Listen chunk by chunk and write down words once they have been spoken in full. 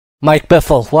Mike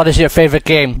Bithell, what is your favourite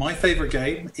game? My favourite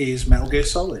game is Metal Gear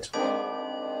Solid.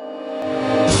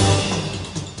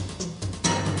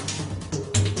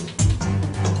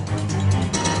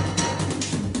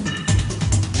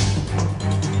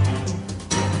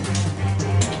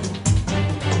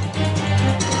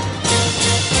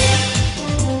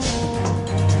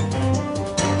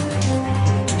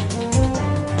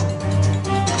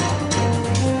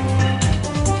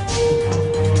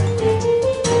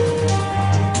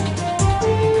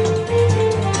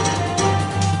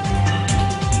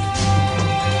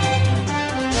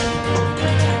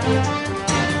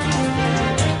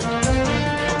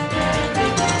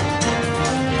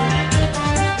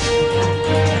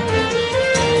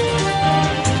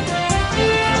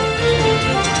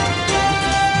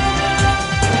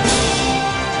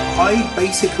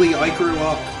 I grew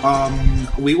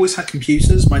up, we always had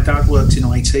computers. My dad worked in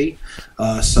IT,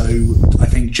 so I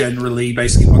think generally,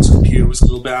 basically, once a computer was a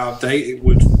little bit out of date, it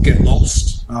would get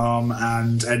lost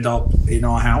and end up in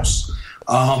our house.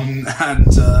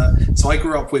 So I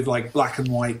grew up with like black and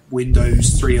white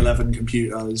Windows 3.11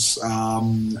 computers,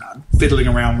 fiddling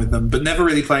around with them, but never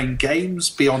really playing games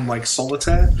beyond like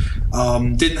solitaire.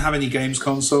 Didn't have any games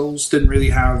consoles. Didn't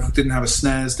have a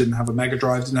SNES. Didn't have a Mega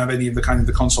Drive. Didn't have any of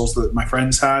the consoles that my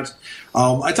friends had.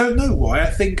 I don't know why. I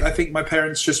think my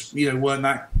parents just weren't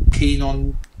that keen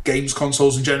on games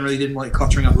consoles and generally didn't like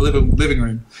cluttering up the living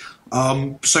room.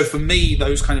 So for me,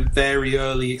 those kind of very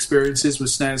early experiences with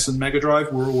SNES and Mega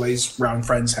Drive were always round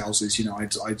friends' houses.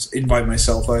 I'd invite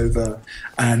myself over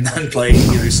and play,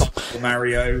 Super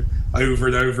Mario over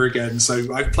and over again.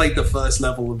 So I've played the first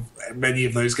level of many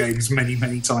of those games many,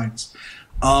 many times.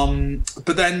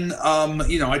 But then,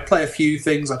 I'd play a few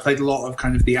things. I played a lot of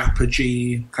kind of the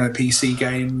Apogee kind of PC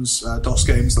games, DOS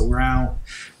games that were out.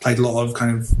 Played a lot of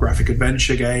kind of graphic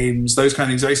adventure games. Those kind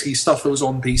of things, basically stuff that was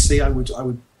on PC.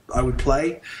 I would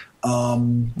play.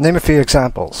 Name a few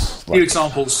examples.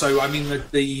 So, I mean,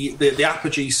 the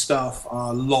Apogee stuff,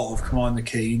 a lot of Commander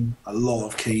Keen, a lot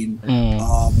of Keen.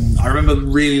 I remember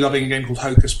really loving a game called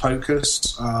Hocus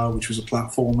Pocus, which was a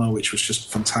platformer, which was just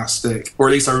fantastic. Or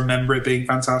at least I remember it being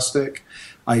fantastic.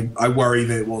 I worry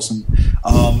that it wasn't.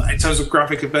 In terms of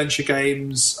graphic adventure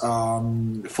games,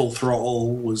 Full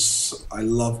Throttle I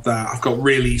loved that. I've got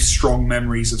really strong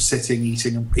memories of sitting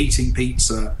eating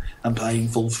pizza and playing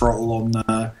Full Throttle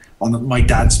on my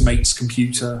dad's mate's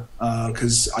computer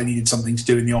because I needed something to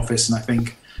do in the office, and I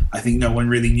think no one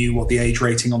really knew what the age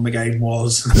rating on the game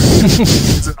was.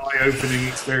 It's an eye-opening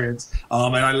experience.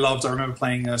 And I remember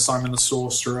playing Simon the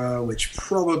Sorcerer, which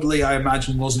probably, I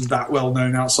imagine, wasn't that well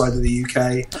known outside of the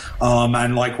UK.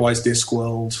 And likewise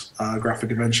Discworld,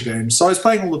 graphic adventure games. So I was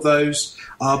playing all of those.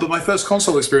 But my first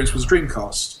console experience was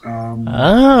Dreamcast.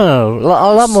 A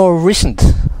lot more recent.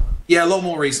 Yeah, a lot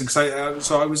more recent.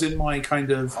 Because I was in my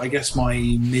kind of, I guess,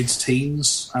 my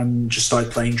mid-teens and just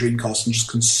started playing Dreamcast and just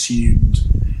consumed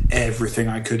everything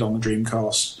I could on the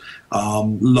Dreamcast.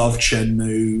 Loved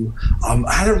Shenmue.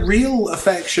 I had a real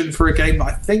affection for a game that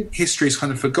I think history's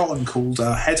kind of forgotten called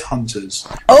Headhunters.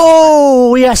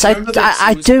 Oh yes,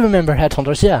 I do remember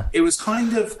Headhunters. Yeah, it was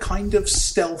kind of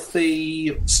stealth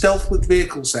with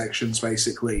vehicle sections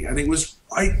basically, and it was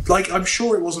I'm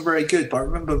sure it wasn't very good, but I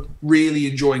remember really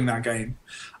enjoying that game.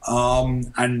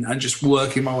 And just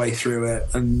working my way through it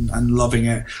and loving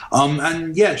it.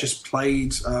 And yeah, just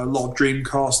played a lot of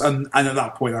Dreamcast, and at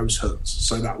that point I was hooked.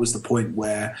 So that was the point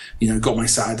where, got my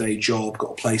Saturday job,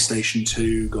 got a PlayStation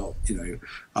 2, got,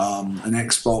 an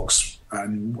Xbox,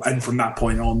 and from that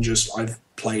point on, I've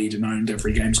played and owned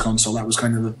every games console. That was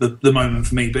kind of the moment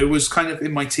for me. But it was kind of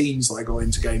in my teens that I got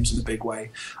into games in a big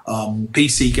way.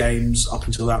 PC games up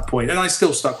until that point, and I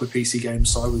still stuck with PC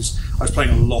games. So I was playing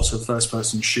a lot of first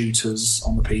person shooters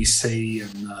on the PC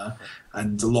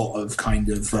and a lot of kind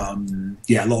of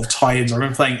a lot of tie-ins. I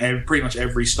remember playing pretty much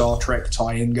every Star Trek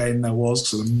tie-in game there was,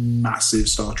 because I was a massive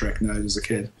Star Trek nerd as a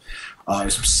kid. I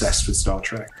was obsessed with Star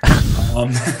Trek.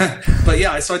 But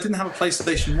yeah, so I didn't have a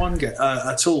PlayStation 1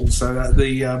 at all. So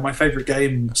my favourite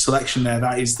game selection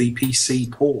that is the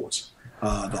PC port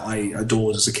that I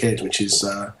adored as a kid, which is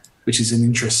an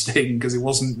interesting, because it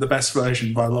wasn't the best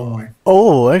version by a long way.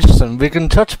 Oh, interesting. We can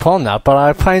touch upon that, but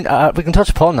I find we can touch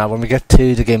upon that when we get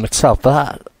to the game itself.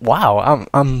 But wow,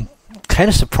 I'm kind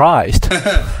of surprised.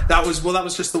 that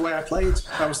was just the way I played.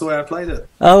 That was the way I played it.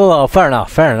 Oh, well, fair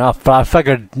enough. But I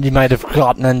figured you might have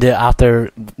gotten into it after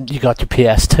you got your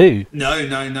PS2. No.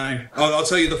 I'll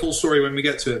tell you the full story when we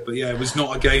get to it. But yeah, it was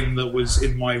not a game that was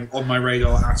on my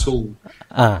radar at all.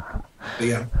 But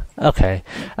yeah. Okay.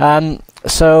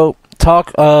 So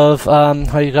talk of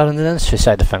how you got into the industry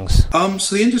side of things.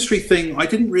 So the industry thing, I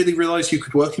didn't really realise you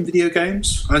could work in video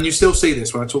games, and you still see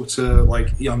this when I talk to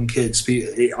like young kids.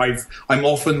 I'm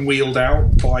often wheeled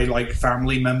out by like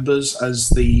family members as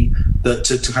to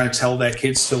kind of tell their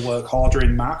kids to work harder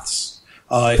in maths.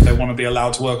 If they want to be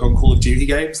allowed to work on Call of Duty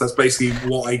games, that's basically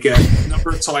what I get. A number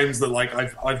of times that like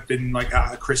I've been like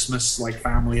at a Christmas like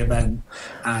family event,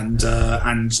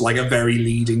 and like a very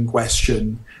leading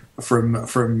question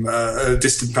from a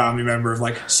distant family member of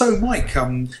like, so Mike,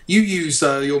 you use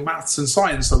your maths and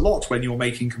science a lot when you're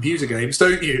making computer games,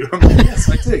 don't you? I'm like, yes,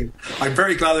 I do. I'm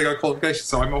very glad I got qualifications,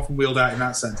 so I'm often wheeled out in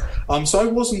that sense. So I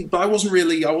wasn't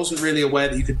really aware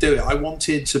that you could do it. I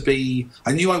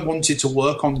knew I wanted to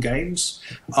work on games,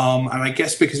 and I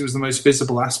guess because it was the most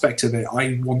visible aspect of it,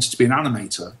 I wanted to be an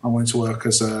animator. I wanted to work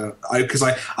because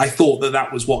I thought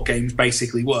that was what games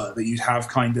basically were, that you'd have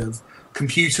kind of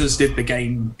computers did the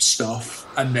game stuff,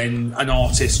 and then an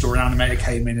artist or an animator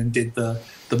came in and did the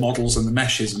models and the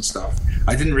meshes and stuff.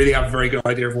 I didn't really have a very good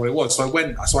idea of what it was, so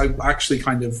I actually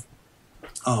kind of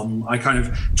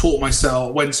taught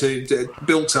myself,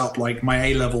 built up like my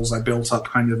A-levels. I built up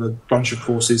kind of a bunch of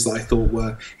courses that I thought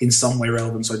were in some way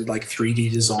relevant. So I did like 3D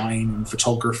design and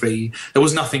photography. There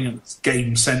was nothing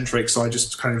game centric, so I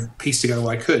just kind of pieced together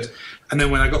what I could. And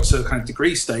then when I got to kind of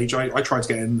degree stage, I tried to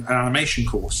get an animation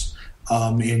course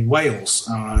in Wales,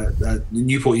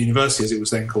 Newport University as it was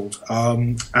then called,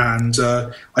 and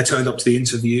I turned up to the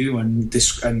interview and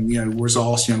was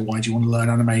asked, why do you want to learn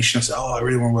animation? I said, I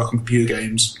really want to work on computer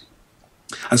games,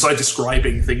 and started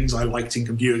describing things I liked in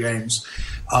computer games,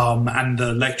 and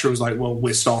the lecturer was like, well,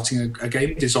 we're starting a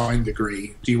game design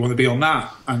degree, do you want to be on that?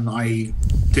 And I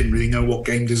didn't really know what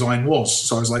game design was,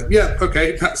 so I was like, yeah,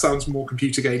 okay, that sounds more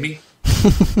computer gamey.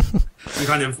 And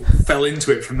kind of fell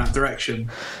into it from that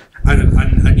direction. And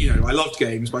I loved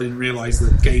games, but I didn't realise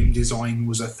that game design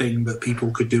was a thing that people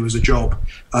could do as a job.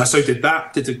 So did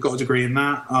that, got a degree in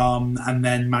that, and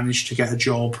then managed to get a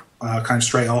job kind of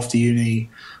straight after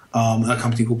uni, a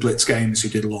company called Blitz Games, who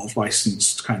did a lot of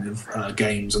licensed kind of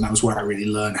games, and that was where I really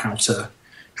learned how to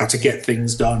get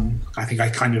things done. I think I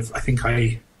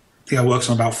worked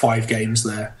on about 5 games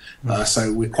there,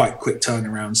 so with quite quick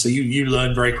turnaround. So you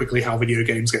learn very quickly how video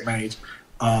games get made.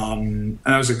 And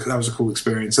that was a cool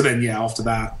experience. And then after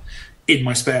that, in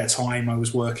my spare time, I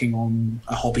was working on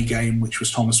a hobby game, which was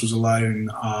Thomas Was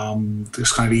Alone,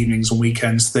 this kind of evenings and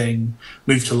weekends thing.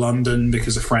 Moved to London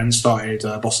because a friend started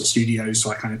Bossett Studios,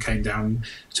 so I kind of came down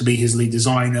to be his lead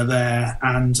designer there.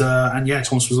 And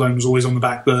Thomas Was Alone was always on the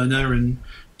back burner and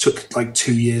took like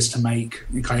 2 years to make,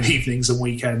 kind of evenings and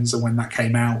weekends. And when that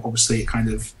came out, obviously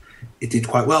it did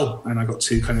quite well, and I got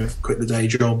to kind of quit the day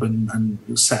job and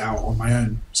set out on my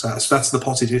own. So that's the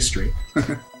potted history.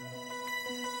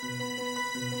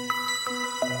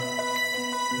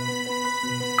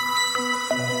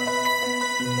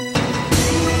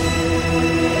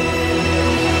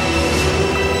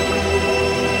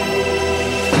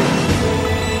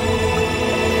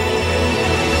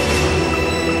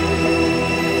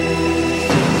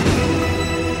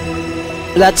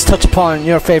 Let's touch upon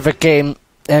your favourite game,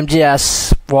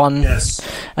 MGS1. Yes.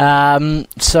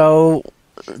 So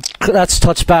let's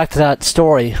touch back to that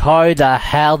story. How the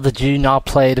hell did you not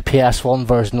play the PS1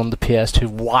 version on the PS2?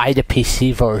 Why the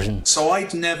PC version? So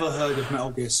I'd never heard of Metal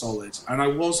Gear Solid, and I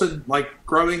wasn't, like,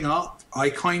 growing up,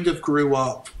 I kind of grew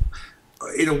up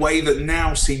in a way that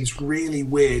now seems really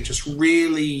weird, just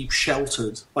really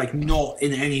sheltered, like not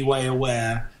in any way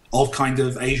aware of kind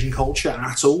of Asian culture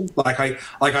at all. I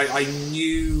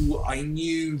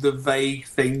knew the vague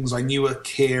things. I knew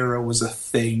Akira was a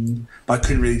thing, but I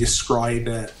couldn't really describe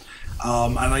it.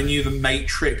 And I knew The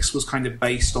Matrix was kind of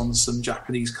based on some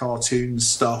Japanese cartoon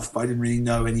stuff, but I didn't really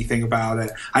know anything about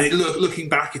it. And looking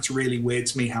back, it's really weird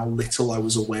to me how little I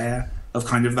was aware of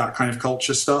kind of that kind of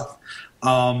culture stuff.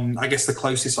 I guess the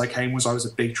closest I came was I was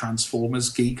a big Transformers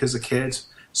geek as a kid.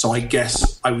 So I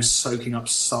guess I was soaking up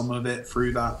some of it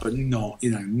through that, but not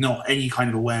any kind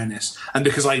of awareness. And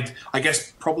because I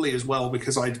guess probably as well,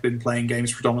 because I'd been playing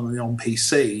games predominantly on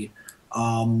PC,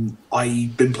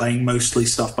 I'd been playing mostly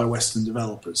stuff by Western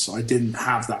developers, so I didn't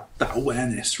have that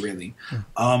awareness really.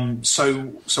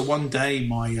 So one day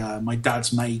my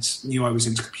dad's mate knew I was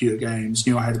into computer games,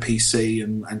 knew I had a PC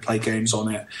and played games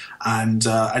on it,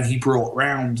 and he brought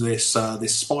round this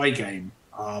spy game.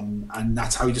 And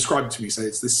that's how he described it to me. So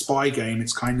it's this spy game.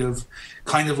 It's kind of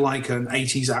like an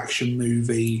 80s action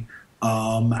movie,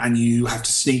 and you have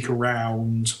to sneak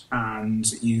around, and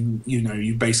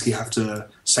you basically have to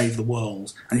save the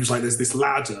world. And he was like, there's this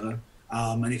ladder,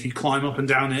 And if you climb up and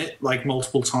down it like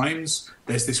multiple times,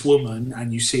 there's this woman,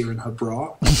 and you see her in her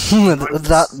bra.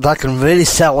 that can really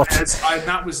sell it. And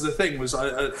that was the thing. Was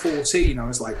at 14, I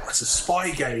was like, "It's a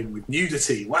spy game with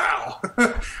nudity. Wow!"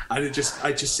 And it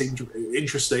just seemed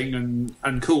interesting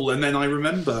and cool. And then I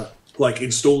remember like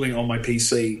installing it on my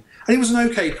PC, and it was an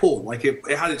okay port. Like it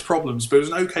had its problems, but it was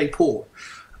an okay port.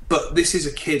 But this is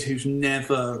a kid who's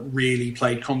never really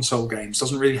played console games,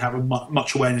 doesn't really have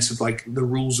much awareness of like the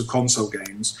rules of console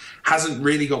games, hasn't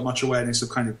really got much awareness of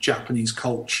kind of Japanese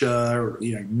culture,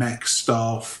 you know, mech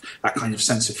stuff, that kind of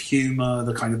sense of humor,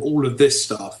 the kind of all of this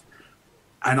stuff.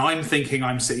 And I'm thinking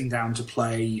I'm sitting down to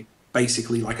play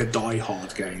basically like a Die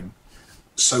Hard game.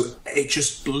 So it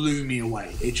just blew me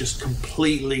away. It just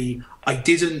completely,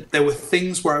 there were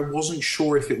things where I wasn't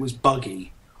sure if it was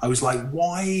buggy. I was like,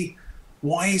 why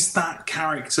is that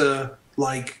character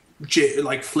like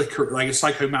flicker, like a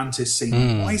Psycho Mantis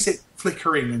scene? Why is it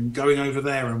flickering and going over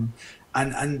there? And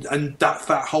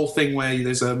that whole thing where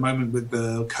there's a moment with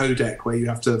the codec where you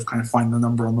have to kind of find the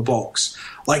number on the box.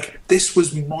 Like, this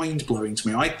was mind-blowing to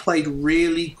me. I played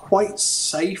really quite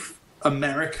safe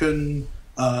American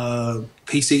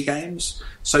PC games.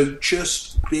 So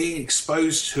just being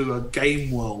exposed to a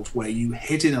game world where you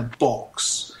hid in a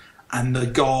box and the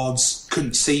guards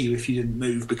couldn't see you if you didn't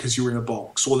move because you were in a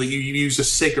box, or that you used a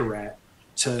cigarette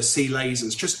to see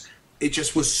lasers. It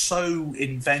just was so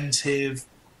inventive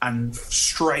and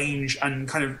strange and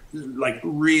kind of like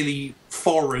really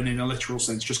foreign in a literal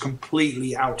sense, just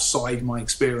completely outside my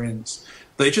experience.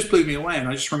 But it just blew me away, and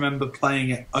I just remember playing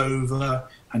it over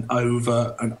and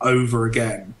over and over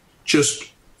again, just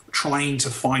trying to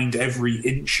find every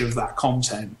inch of that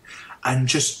content and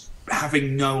just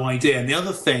having no idea. And the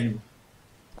other thing,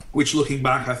 which looking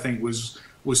back I think was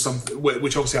something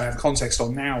which obviously I have context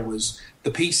on now, was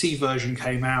the PC version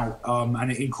came out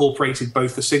and it incorporated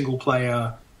both the single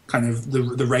player kind of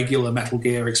the regular Metal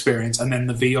Gear experience and then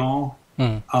the VR.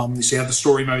 So you have the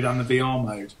story mode and the VR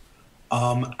mode.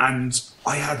 And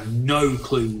I had no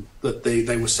clue that they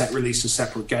were released as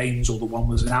separate games, or that one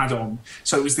was an add-on.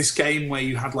 So it was this game where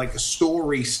you had like a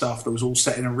story stuff that was all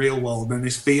set in a real world, and then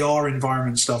this VR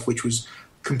environment stuff which was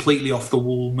completely off the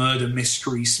wall, murder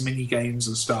mysteries, mini games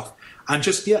and stuff. And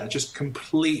just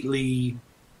completely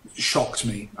shocked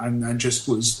me, and just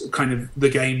was kind of the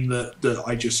game that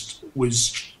I just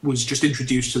was just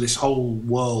introduced to this whole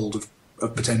world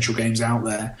of potential games out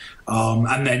there,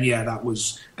 and then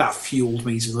that fueled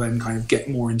me to then kind of get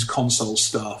more into console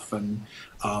stuff. And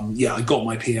I got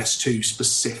my PS2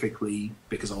 specifically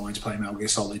because I wanted to play Metal Gear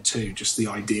Solid 2. Just the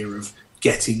idea of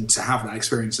getting to have that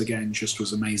experience again just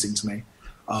was amazing to me.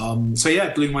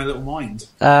 It blew my little mind.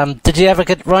 Did you ever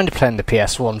get around to playing the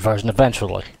PS1 version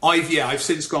eventually? I've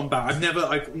since gone back. I've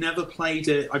never played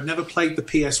it. I've never played the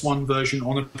PS1 version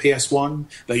on a PS1.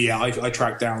 But I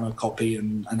tracked down a copy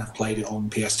and have played it on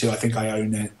PS2. I think I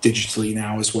own it digitally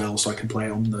now as well, so I can play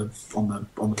it on the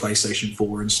PlayStation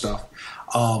 4 and stuff.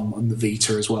 On the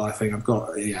Vita as well. I think I've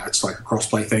got it's like a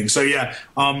cross-play thing. So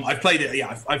I've played it.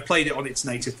 I've played it on its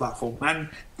native platform, and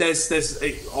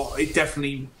it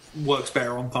definitely works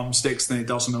better on thumbsticks than it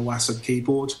does on a WASD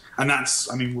keyboard. And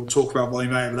we'll talk about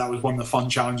volume later, but that was one of the fun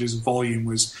challenges of volume,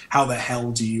 was how the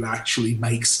hell do you actually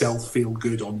make stealth feel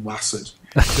good on WASD?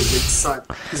 Because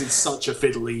it's such a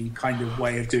fiddly kind of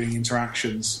way of doing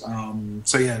interactions.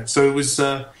 So it was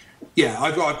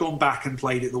I've gone back and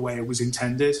played it the way it was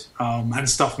intended, and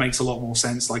stuff makes a lot more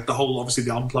sense. Like the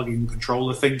unplugging the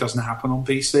controller thing doesn't happen on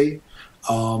PC.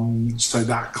 So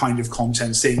that kind of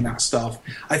content, seeing that stuff,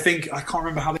 I can't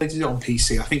remember how they did it on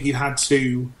PC. I think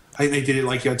they did it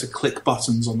like you had to click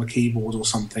buttons on the keyboard or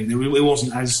something. It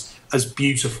wasn't as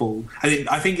beautiful.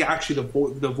 I think actually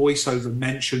the voiceover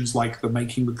mentions like the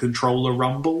making the controller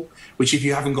rumble, which if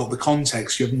you haven't got the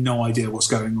context, you have no idea what's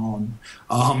going on.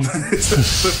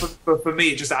 But for me,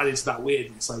 it just added to that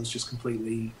weirdness. I was just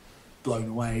completely blown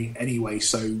away anyway.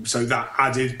 So that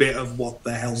added bit of what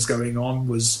the hell's going on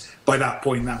was, by that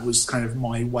point, that was kind of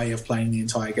my way of playing the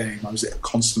entire game. I was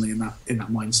constantly in that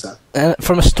mindset.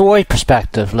 From a story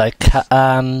perspective,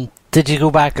 did you go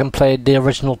back and play the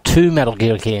original 2 Metal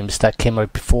Gear games that came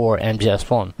out before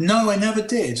MGS1? No, I never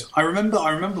did. I remember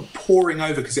poring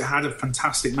over, because it had a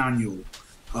fantastic manual.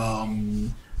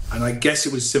 And I guess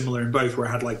it was similar in both, where it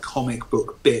had like comic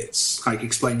book bits, like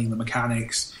explaining the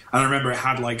mechanics. And I remember it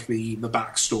had like the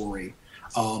backstory,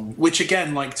 which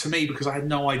again, like to me, because I had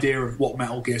no idea of what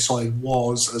Metal Gear Solid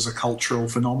was as a cultural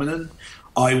phenomenon,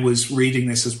 I was reading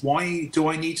this as, why do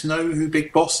I need to know who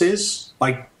Big Boss is?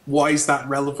 Like, why is that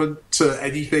relevant to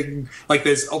anything? Like,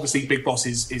 there's obviously Big Boss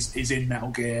is in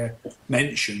Metal Gear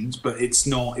mentioned, but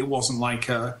it wasn't like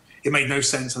it made no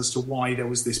sense as to why there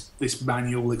was this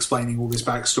manual explaining all this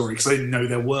backstory, because I didn't know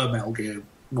there were Metal Gear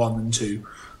 1 and 2,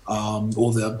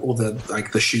 or the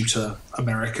like the shooter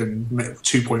American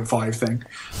 2.5 thing.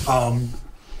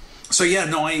 So yeah,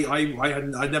 no,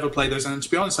 I'd never played those, and to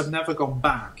be honest, I've never gone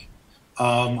back.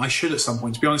 I should at some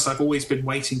point. To be honest, I've always been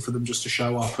waiting for them just to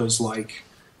show up as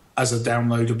a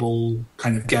downloadable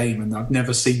kind of game, and I've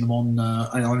never seen them on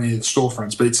any of the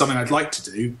storefronts. But it's something I'd like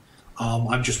to do.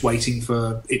 I'm just waiting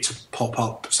for it to pop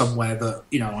up somewhere that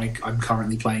I'm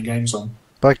currently playing games on.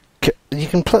 Like you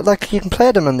can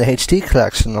play them in the HD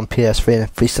collection on PS3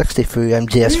 and 360 through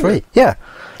MGS3. Really? Yeah.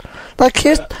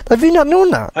 Have you not known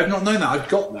that? I've not known that. I've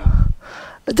got that.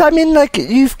 I mean,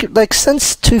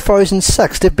 since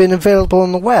 2006, they've been available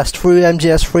in the West through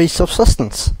MGS3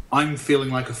 subsistence. I'm feeling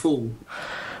like a fool.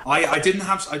 I didn't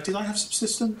have. Did I have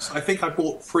subsistence? I think I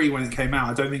bought free when it came out.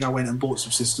 I don't think I went and bought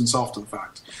subsistence after the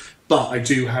fact. But I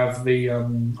do have the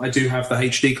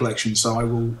HD collection, so I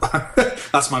will.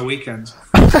 That's my weekend.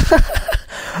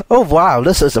 Oh wow!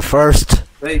 This is the first.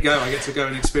 There you go. I get to go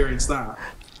and experience that.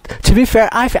 To be fair,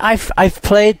 I've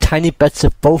played tiny bits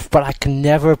of both, but I can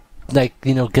never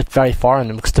get very far in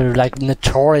them because they're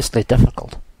notoriously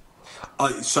difficult.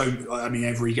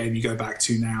 Every game you go back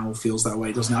to now feels that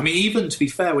way, doesn't it? I mean, even to be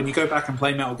fair, when you go back and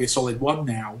play Metal Gear Solid 1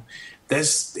 now,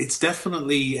 it's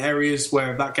definitely areas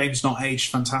where that game's not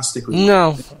aged fantastically.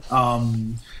 No.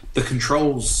 The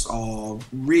controls are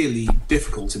really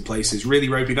difficult in places, really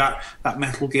ropey. That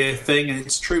Metal Gear thing, and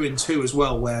it's true in 2 as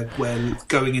well, where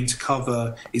going into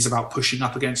cover is about pushing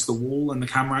up against the wall and the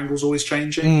camera angle's always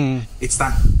changing. It's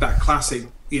that classic,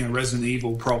 Resident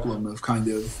Evil problem of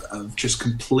just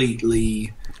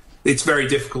completely. It's very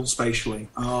difficult spatially.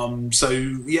 So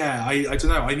yeah, I don't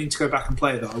know. I need to go back and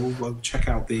play that. I'll check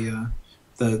out the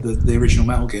original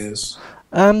Metal Gears.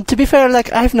 To be fair,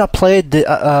 I've not played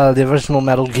the original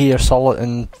Metal Gear Solid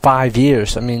in 5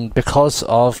 years. I mean, because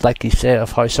of, like you say,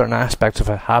 of how certain aspects of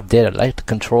it have dated, like the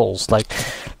controls.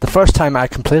 The first time I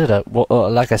completed it,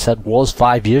 like I said, was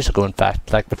 5 years ago. In fact,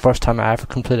 the first time I ever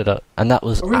completed it, and that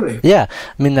was really? Yeah.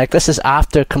 I mean, this is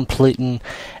after completing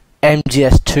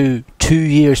MGS2 2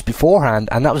 years beforehand,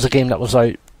 and that was a game that was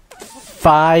out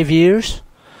 5 years.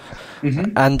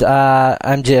 Mm-hmm. And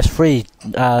MGS3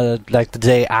 the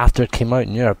day after it came out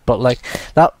in Europe, but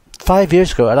that 5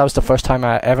 years ago, that was the first time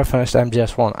I ever finished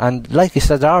MGS1. And like you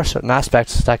said, there are certain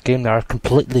aspects of that game that are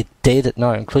completely dated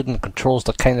now, including the controls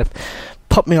that kind of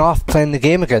put me off playing the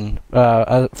game again for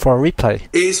a replay.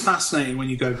 It is fascinating when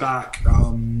you go back,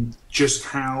 just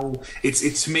how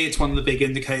it's to me, it's one of the big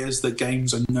indicators that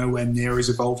games are nowhere near as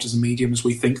evolved as a medium as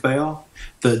we think they are.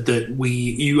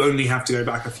 You only have to go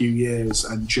back a few years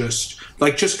and just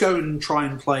go and try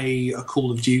and play a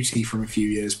Call of Duty from a few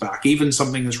years back, even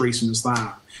something as recent as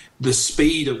that. The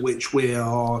speed at which we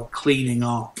are cleaning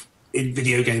up in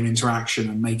video game interaction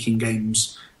and making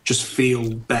games just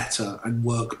feel better and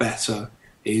work better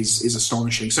is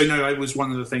astonishing. So no, it was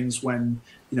one of the things when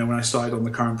I started on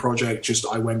the current project,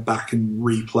 I went back and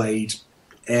replayed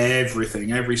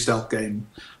everything, every stealth game.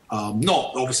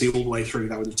 Not obviously all the way through,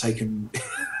 that would have taken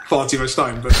far too much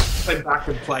time, but went back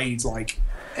and played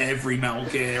every Metal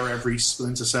Gear, every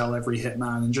Splinter Cell, every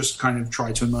Hitman, and just kind of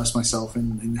tried to immerse myself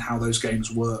in how those games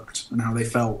worked and how they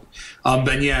felt.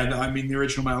 But yeah, I mean, the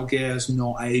original Metal Gear has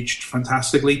not aged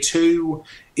fantastically. 2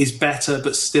 is better,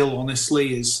 but still,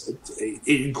 honestly, it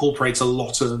incorporates a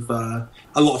lot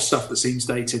of stuff that seems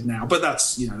dated now. But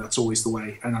that's always the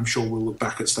way, and I'm sure we'll look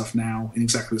back at stuff now in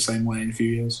exactly the same way in a few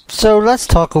years. So let's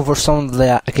talk over some of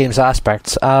the game's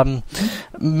aspects. In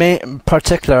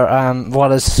particular,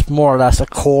 what is more or less a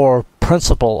core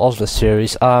principle of the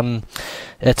series.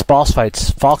 It's boss fights,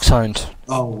 Foxhound.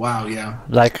 Oh wow, yeah.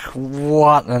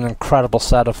 What an incredible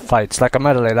set of fights.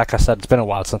 Admittedly, like I said, it's been a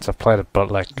while since I've played it,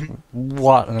 but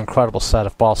what an incredible set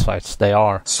of boss fights they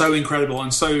are. So incredible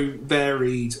and so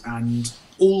varied, and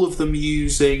all of them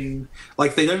using,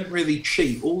 they don't really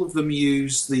cheat. All of them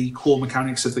use the core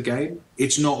mechanics of the game.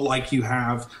 It's not like you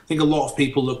have, I think a lot of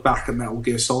people look back at Metal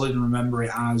Gear Solid and remember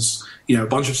it as, a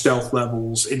bunch of stealth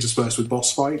levels interspersed with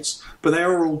boss fights, but they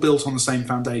are all built on the same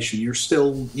foundation. You're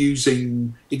still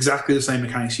using exactly the same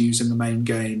mechanics you use in the main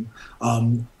game,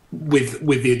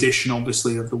 with the addition,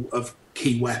 obviously, of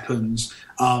key weapons.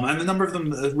 And a number of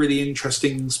them are really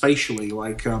interesting spatially,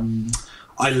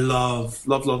 I love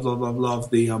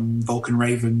the Vulcan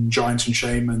Raven, Giant and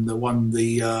Shaman,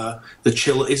 the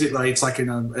chill. Is it it's in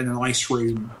an ice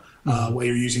room where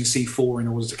you're using C4 in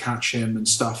order to catch him and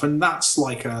stuff, and that's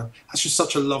that's just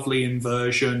such a lovely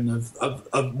inversion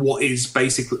of what is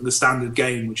basically the standard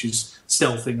game, which is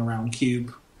stealthing around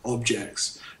cube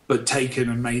objects. but taken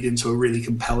and made into a really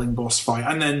compelling boss fight.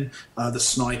 And then the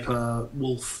sniper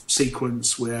wolf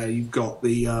sequence where you've got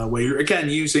the where you're again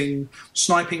using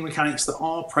sniping mechanics that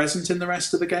are present in the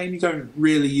rest of the game. You don't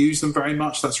really use them very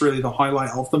much. That's really the highlight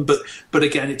of them. But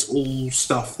again, it's all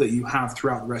stuff that you have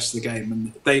throughout the rest of the game,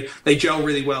 and they gel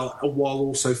really well while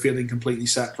also feeling completely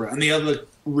separate. And the other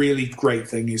really great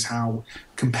thing is how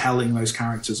compelling those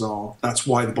characters are. That's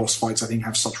why the boss fights, I think,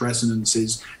 have such resonance.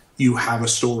 Is you have a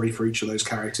story for each of those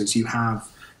characters. You have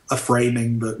a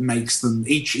framing that makes them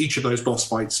each of those boss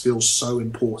fights feel so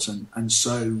important and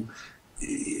so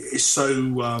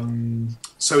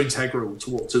integral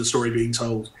to the story being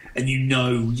told. And you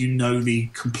know the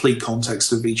complete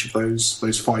context of each of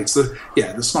those fights. The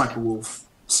sniper wolf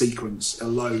sequence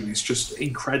alone is just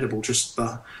incredible. Just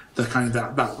the kind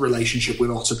of that relationship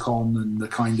with Otacon, and the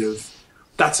kind of,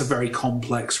 that's a very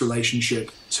complex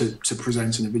relationship to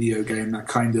present in a video game. That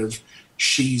kind of,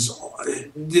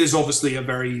 there's obviously a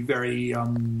very, very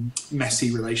messy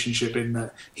relationship in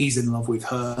that he's in love with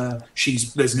her.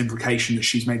 There's an implication that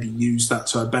she's maybe used that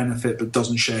to her benefit, but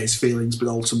doesn't share his feelings. But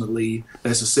ultimately,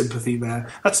 there's a sympathy there.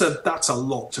 That's a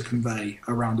lot to convey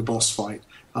around a boss fight.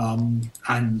 And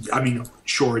I mean,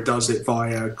 sure, it does it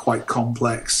via quite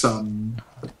complex,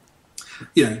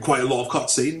 quite a lot of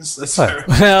cutscenes.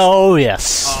 Oh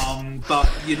yes. But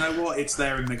you know what? It's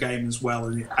there in the game as well,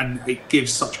 and it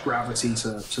gives such gravity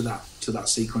to that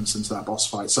sequence and to that boss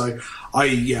fight. So I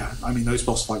mean, those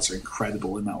boss fights are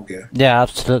incredible in Metal Gear. Yeah,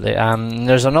 absolutely.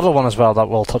 There's another one as well that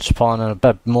we'll touch upon in a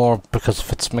bit more because of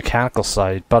its mechanical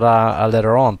side, but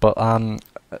later on. But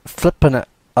flipping it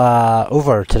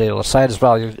over to the other side as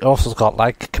well, you've also got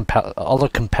like other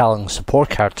compelling support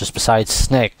characters besides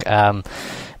Snake.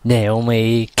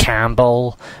 Naomi,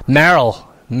 Campbell, Meryl.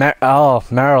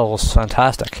 Meryl was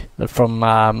fantastic from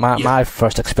my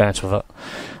first experience with it.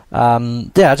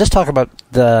 Just talk about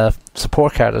the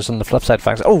support characters and the flip side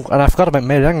facts. Oh, and I forgot about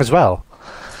Mei Ling as well.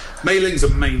 Mei Ling's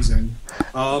amazing.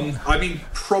 I mean,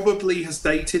 probably has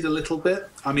dated a little bit.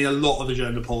 I mean, a lot of the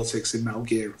gender politics in Metal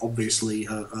Gear obviously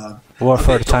were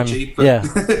for the time, dodgy, but, yeah.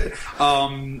 To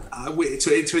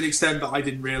an extent that I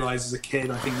didn't realise as a kid.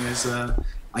 I think there's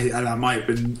and that might have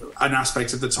been an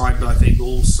aspect of the time, but I think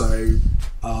also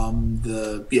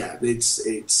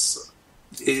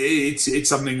it's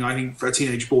something I think for a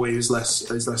teenage boy is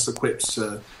less equipped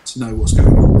to know what's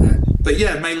going on there. But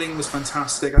yeah, Mei Ling was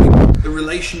fantastic. I think the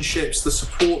relationships, the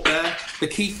support there. The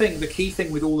key thing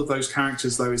with all of those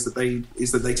characters though is that they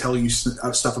tell you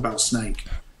stuff about Snake.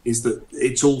 Is that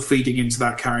it's all feeding into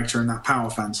that character and that power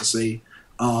fantasy.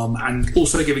 And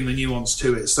also giving the nuance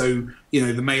to it. So,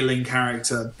 the Mei Ling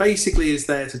character basically is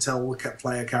there to tell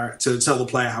the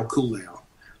player how cool they are.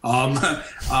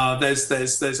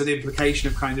 There's an implication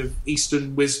of kind of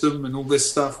Eastern wisdom and all this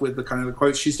stuff with the kind of the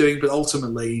quotes she's doing, but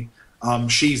ultimately,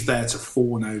 she's there to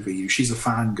fawn over you. She's a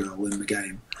fangirl in the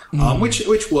game,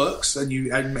 which works, and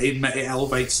it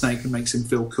elevates Snake and makes him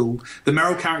feel cool. The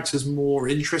Meryl character is more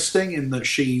interesting in that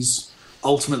she's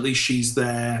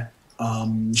there.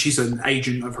 She's an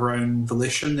agent of her own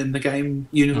volition in the game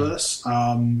universe.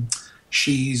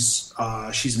 She's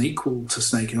an equal to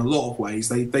Snake in a lot of ways.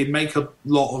 They do a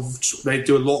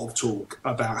lot of talk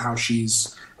about how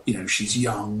she's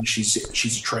young, she's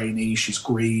a trainee, she's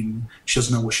green, she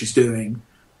doesn't know what she's doing,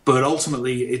 but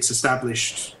ultimately it's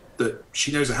established that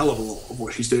she knows a hell of a lot of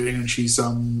what she's doing, and she's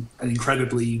an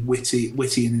incredibly witty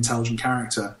and intelligent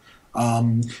character.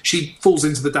 She falls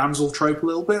into the damsel trope a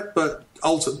little bit, but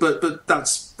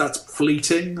that's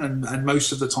fleeting, and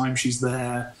most of the time she's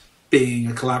there being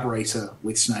a collaborator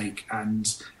with Snake,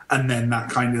 and then that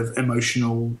kind of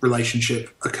emotional relationship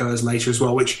occurs later as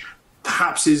well, which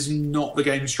perhaps is not the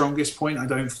game's strongest point. I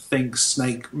don't think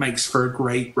Snake makes for a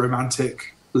great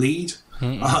romantic lead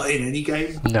in any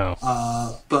game. No,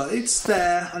 but it's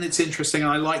there and it's interesting, and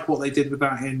I like what they did with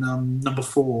that in number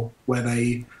 4, where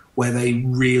they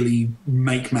really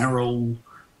make Meryl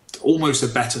almost a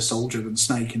better soldier than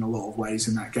Snake in a lot of ways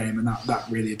in that game, and that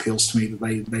really appeals to me, that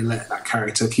they let that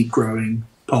character keep growing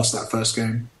past that first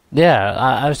game. Yeah,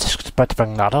 I was just about to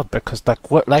bring that up because,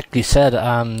 like you said,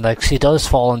 she does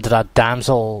fall into that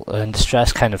damsel in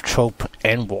distress kind of trope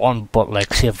in 1, but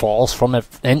like she evolves from it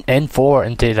in 4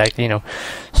 into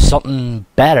something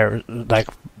better. Like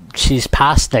she's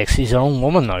past Snake; she's her own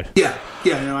woman now. Yeah,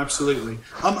 no, absolutely.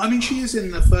 I mean, she is in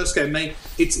the first game.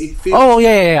 It feels. Oh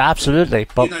yeah, absolutely.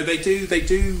 But they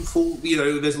do fall.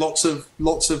 There's lots of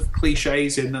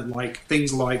cliches in that, like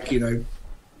things like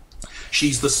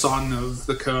she's the son of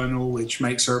the colonel, which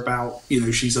makes her about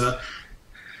she's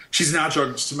she's an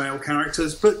adjunct to male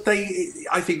characters, but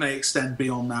I think they extend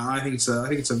beyond that. I think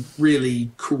it's a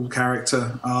really cool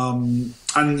character,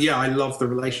 and yeah, I love the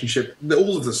relationship.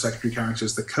 All of the secondary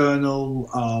characters, the Colonel,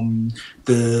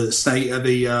 the snake,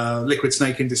 the Liquid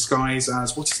Snake in disguise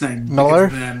as what's his name? Miller.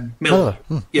 Miller. Miller.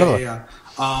 Yeah.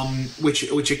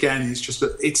 Which again is just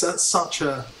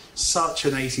such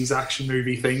an 80s action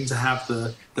movie thing to have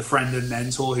the friend and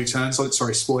mentor who turns on,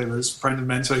 sorry, spoilers, friend and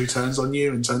mentor who turns on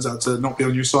you and turns out to not be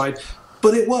on your side,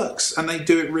 but it works and they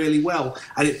do it really well,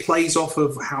 and it plays off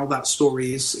of how that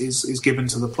story is given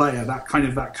to the player. That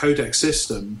codec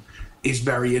system is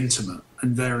very intimate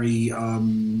and very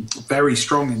very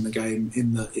strong in the game,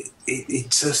 in that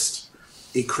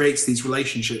it creates these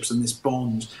relationships and this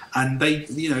bond, and they,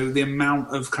 the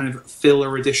amount of kind of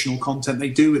filler additional content they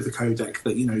do with the codec,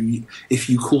 that, if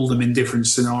you call them in different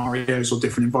scenarios or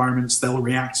different environments, they'll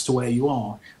react to where you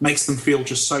are. Makes them feel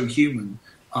just so human,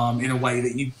 in a way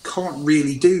that you can't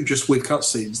really do just with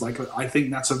cutscenes. Like, I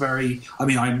think that's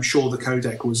I'm sure the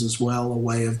codec was as well a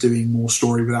way of doing more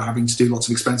story without having to do lots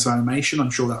of expensive animation.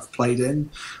 I'm sure that played in,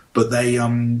 but they,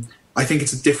 I think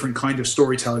it's a different kind of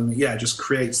storytelling that, just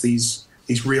creates these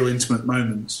real intimate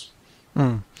moments.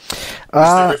 In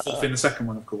the second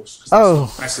one, of course.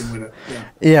 Messing with it.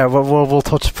 Yeah. We'll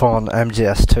touch upon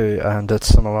MGS2 and its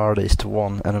similarities to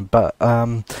 1 in a bit.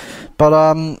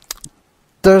 But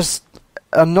there's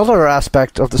another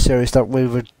aspect of the series that we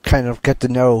would kind of get to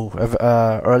know,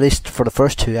 or at least for the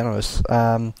first two, anyways,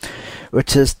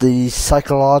 which is the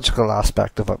psychological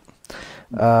aspect of it.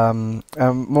 And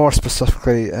more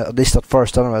specifically, at least at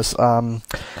first, anyways,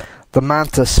 the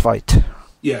Mantis fight.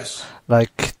 Yes.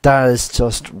 Like, that is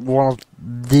just one of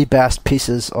the best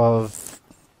pieces of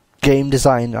game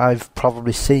design I've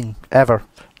probably seen ever.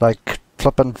 Like,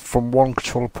 flipping from one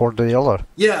control port to the other.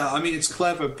 Yeah, it's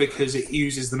clever because it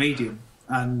uses the medium,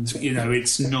 and,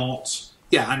 it's not...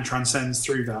 Yeah, and transcends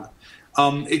through that.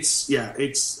 It's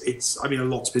a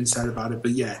lot's been said about it,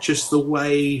 but yeah, just the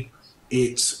way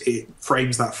it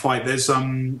frames that fight. There's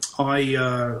I'm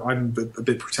a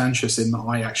bit pretentious in that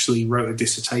I actually wrote a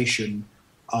dissertation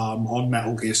on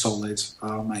Metal Gear Solid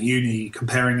at uni,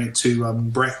 comparing it to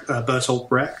Bertolt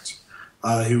Brecht,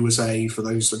 who was for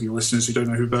those of your listeners who don't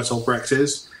know who Bertolt Brecht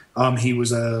is, he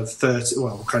was a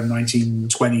kind of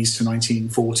 1920s to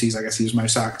 1940s, I guess he was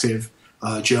most active,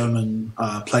 German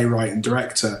playwright and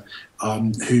director,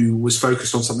 who was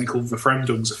focused on something called the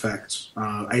Fremdungs effect,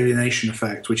 alienation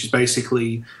effect, which is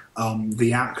basically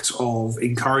the act of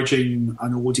encouraging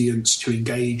an audience to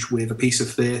engage with a piece of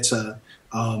theatre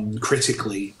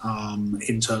critically,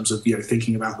 in terms of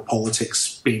thinking about the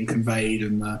politics being conveyed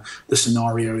and the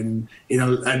scenario, and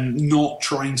not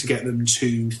trying to get them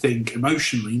to think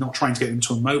emotionally, not trying to get them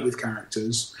to emote with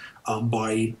characters,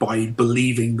 by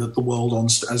believing that the world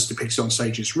as depicted on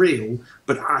stage is real,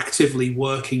 but actively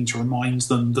working to remind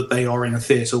them that they are in a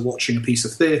theatre watching a piece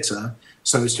of theatre,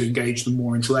 so as to engage them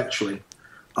more intellectually.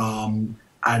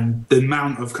 And the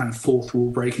amount of kind of fourth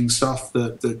wall breaking stuff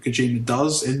that Kojima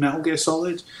does in Metal Gear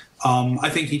Solid, I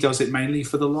think he does it mainly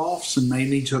for the laughs and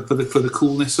mainly for the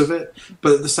coolness of it.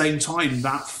 But at the same time,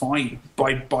 that fight,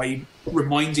 by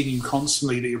reminding you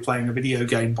constantly that you're playing a video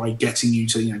game, by getting you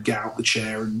to get out the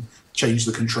chair and change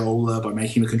the controller, by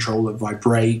making the controller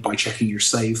vibrate, by checking your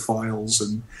save files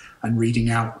and reading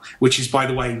out, which is, by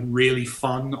the way, really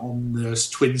fun on the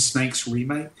Twin Snakes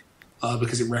remake.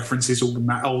 Because it references all the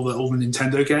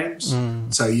Nintendo games.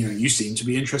 So, you seem to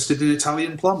be interested in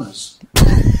Italian plumbers.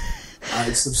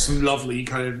 It's some lovely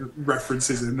kind of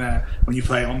references in there when you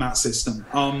play it on that system.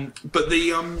 But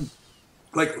the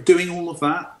doing all of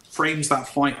that frames that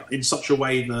fight in such a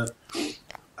way that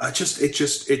it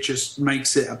just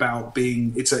makes it about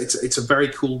being. It's a very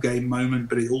cool game moment,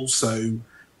 but it also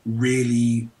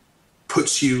really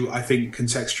puts you, I think,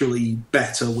 contextually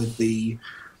better with the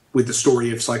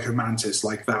story of Psycho Mantis,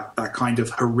 like that kind of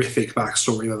horrific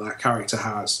backstory that character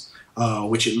has,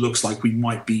 which it looks like we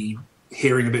might be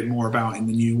hearing a bit more about in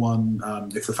the new one,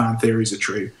 if the fan theories are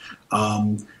true.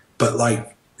 But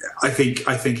I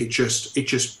think it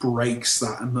just breaks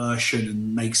that immersion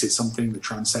and makes it something that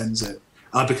transcends it.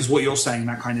 Because what you're saying,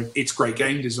 that kind of, it's great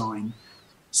game design.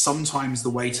 Sometimes the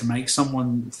way to make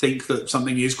someone think that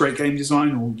something is great game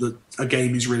design or that a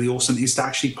game is really awesome is to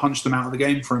actually punch them out of the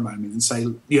game for a moment and say,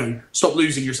 stop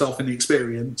losing yourself in the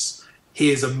experience.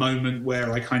 Here's a moment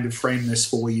where I kind of frame this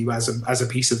for you as a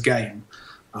piece of game.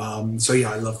 So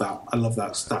yeah, I love that. I love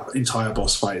that entire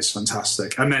boss fight is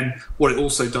fantastic. And then what it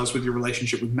also does with your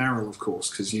relationship with Meryl, of course,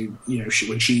 because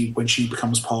when she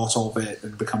becomes part of it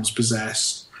and becomes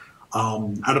possessed,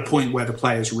 at a point where the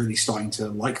player's really starting to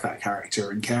like that character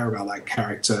and care about that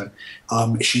character.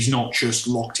 She's not just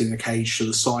locked in a cage to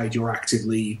the side. You're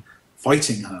actively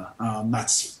fighting her.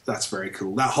 That's very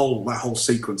cool. That whole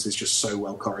sequence is just so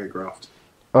well choreographed.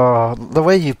 The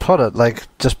way you put it, like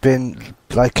just being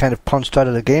like kind of punched out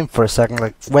of the game for a second,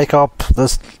 like wake up,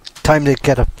 there's time to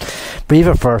get a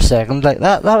breather for a second, like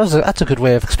that's a good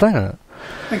way of explaining it.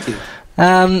 Thank you.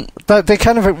 They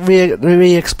kind of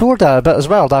re-explored that a bit as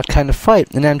well, that kind of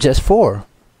fight in MGS4.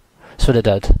 So they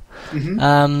did.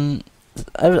 Mm-hmm.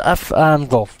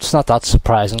 Well, it's not that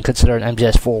surprising considering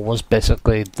MGS4 was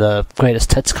basically the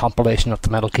greatest hits compilation of the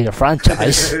Metal Gear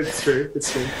franchise. It's true.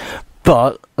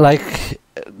 But like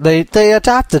they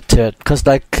adapted to it because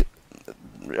like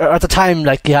at the time,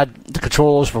 like you had the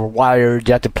controls were wired,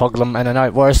 you had to plug them in and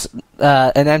out. Whereas in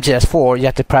MGS4, you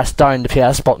had to press down the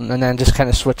PS button and then just kind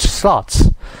of switch slots.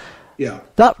 Yeah,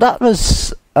 that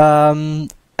was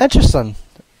interesting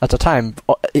at the time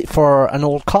for an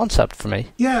old concept for me.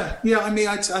 Yeah. I mean,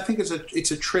 I think it's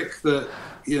a trick that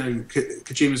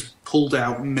Kojima's pulled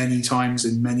out many times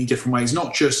in many different ways.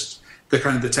 Not just the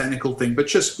kind of the technical thing, but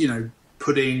just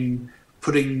putting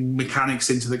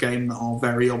mechanics into the game that are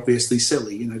very obviously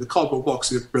silly. The cardboard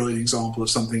box is a brilliant example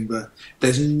of something that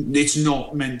it's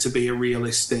not meant to be a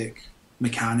realistic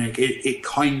mechanic. It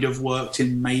kind of worked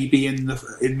in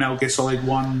Metal Gear Solid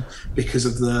 1 because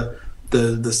of the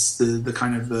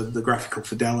kind of the graphical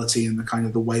fidelity and the kind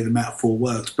of the way the metaphor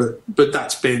worked, but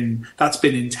that's been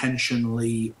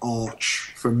intentionally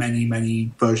arch for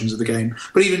many versions of the game.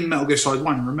 But even Metal Gear Solid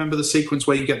 1, remember the sequence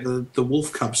where you get the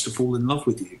wolf cubs to fall in love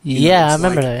with you? I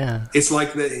remember that. Yeah, it's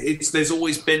like there's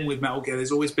always been with Metal Gear.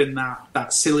 There's always been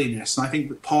that silliness, and I think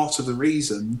that part of the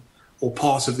reason, or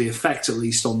part of the effect, at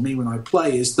least on me when I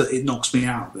play, is that it knocks me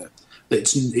out of it.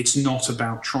 That it's not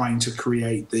about trying to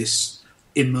create this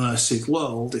immersive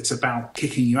world. It's about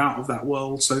kicking you out of that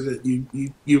world so that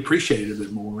you appreciate it a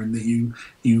bit more, and that you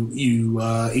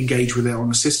engage with it on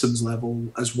a systems level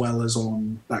as well as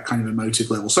on that kind of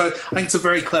emotive level. So I think it's a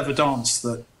very clever dance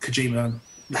that Kojima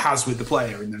has with the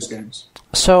player in those games.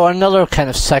 So another kind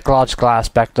of psychological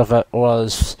aspect of it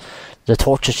was the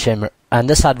torture chamber, and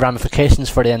this had ramifications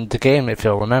for the end of the game, if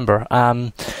you'll remember.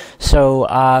 So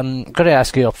I'm going to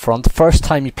ask you up front, the first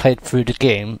time you played through the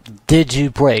game, did you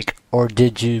break or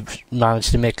did you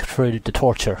manage to make it through the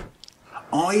torture?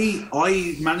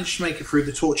 I managed to make it through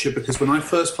the torture because when I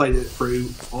first played it through,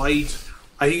 I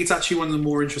think it's actually one of the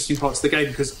more interesting parts of the game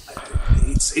because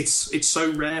it's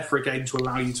so rare for a game to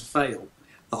allow you to fail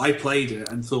that I played it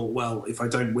and thought, well, if I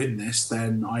don't win this,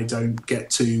 then I don't get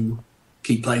to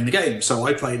keep playing the game. So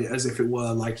I played it as if it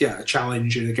were like, a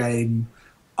challenge in a game.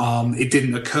 It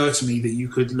didn't occur to me that you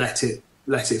could let it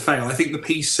fail. I think the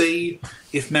PC,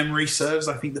 if memory serves,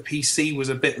 I think the PC was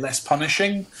a bit less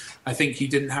punishing. I think you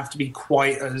didn't have to be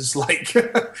quite as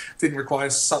didn't require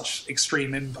such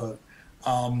extreme input.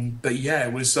 But yeah,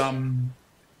 it was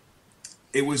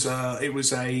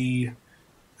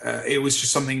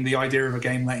just something. The idea of a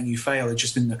game letting you fail, it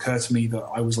just didn't occur to me that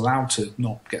I was allowed to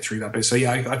not get through that bit. So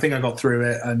yeah, I think I got through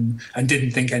it and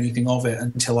didn't think anything of it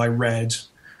until I read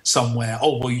somewhere,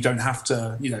 oh well, you don't have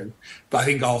to, But I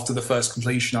think after the first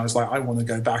completion, I was like, I want to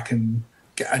go back and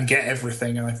get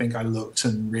everything. And I think I looked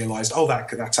and realised, oh,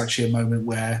 that's actually a moment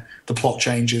where the plot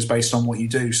changes based on what you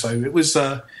do. So it was,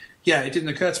 it didn't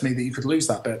occur to me that you could lose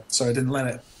that bit, so I didn't let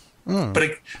it.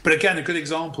 But again, a good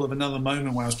example of another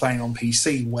moment when I was playing on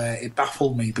PC where it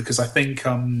baffled me because I think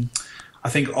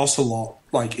Ocelot,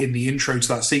 like in the intro to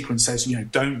that sequence, says,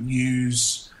 don't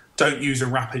use a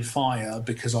rapid fire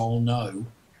because I'll know.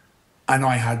 And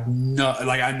I had no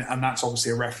and that's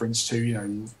obviously a reference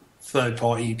to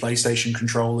third-party PlayStation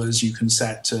controllers. You can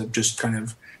set to just kind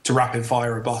of to rapid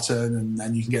fire a button,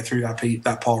 and you can get through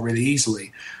that part really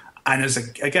easily. And as a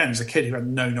kid who had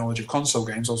no knowledge of console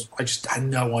games, I just had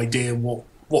no idea what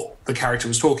the character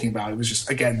was talking about. It was just,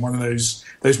 again, one of those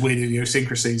weird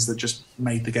idiosyncrasies that just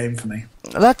made the game for me.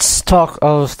 Let's talk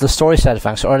of the story side of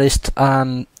things, or at least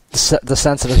the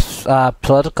sensitive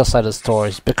political side of the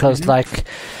stories, because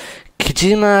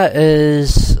Kojima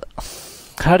is...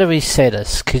 How do we say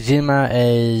this?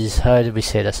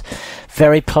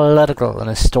 Very political in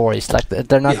his stories. Like,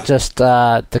 they're not just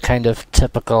the kind of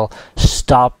typical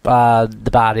stop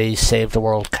the baddies, save the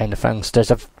world kind of things.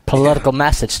 There's a political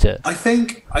message to it. I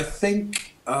think I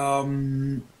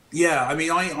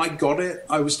got it.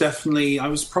 I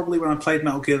was probably, when I played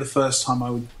Metal Gear the first time, I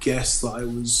would guess that I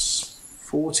was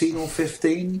 14 or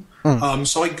 15.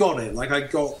 So I got it. Like, I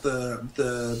got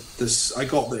I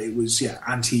got that it was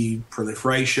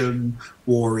anti-proliferation,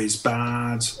 war is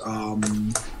bad.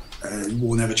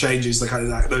 War Never Changes, the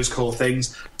kind of those core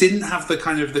things. Didn't have the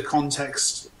kind of the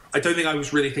context. I don't think I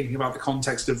was really thinking about the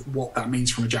context of what that means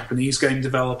from a Japanese game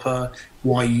developer,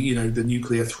 why the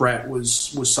nuclear threat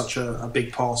was such a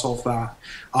big part of that.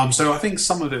 So I think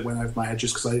some of it went over my head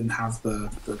just because I didn't have the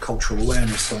cultural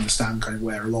awareness to understand kind of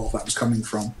where a lot of that was coming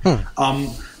from.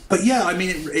 But yeah, I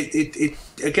mean, it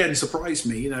again surprised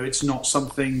me. It's not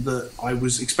something that I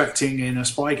was expecting in a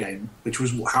spy game, which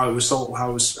was how it was sold, how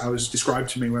it was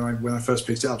described to me when I first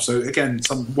picked it up. So again,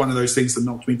 one of those things that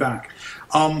knocked me back.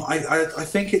 I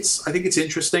think it's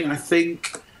interesting. I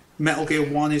think Metal Gear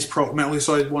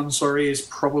Solid 1, is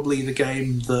probably the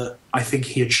game that I think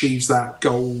he achieves that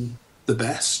goal the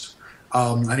best.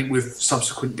 I think with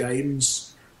subsequent games,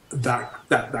 that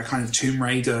kind of Tomb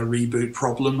Raider reboot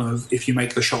problem of if you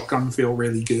make the shotgun feel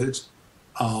really good,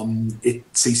 it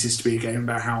ceases to be a game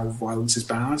about how violence is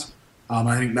bad.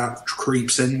 I think that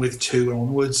creeps in with 2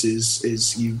 onwards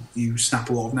is you snap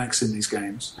a lot of necks in these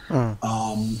games. And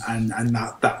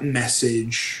that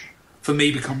message for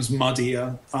me becomes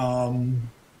muddier.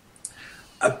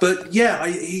 But yeah,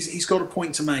 he's got a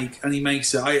point to make, and he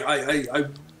makes it. I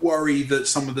worry that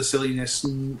some of the silliness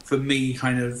for me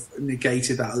kind of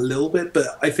negated that a little bit,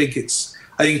 but I think it's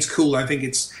cool. I think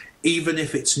it's, even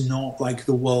if it's not like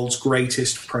the world's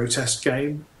greatest protest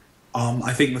game,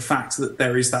 I think the fact that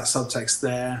there is that subtext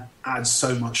there adds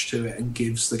so much to it and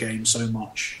gives the game so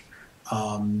much.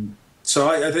 So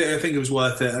I think it was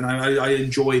worth it, and I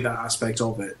enjoy that aspect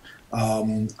of it.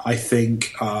 I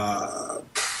think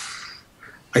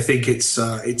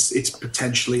it's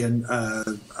potentially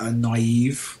a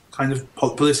naive kind of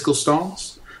political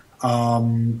stance,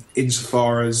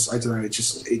 insofar as, I don't know,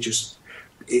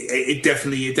 it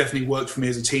definitely worked for me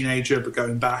as a teenager. But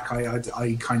going back, I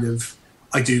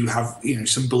do have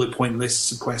some bullet point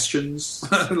lists of questions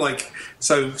like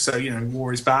so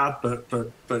war is bad, but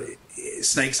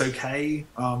Snake's okay,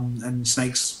 and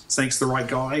Snake's the right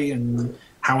guy, and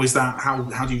how is that?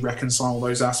 How do you reconcile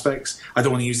those aspects? I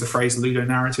don't want to use the phrase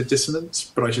ludonarrative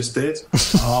dissonance, but I just did.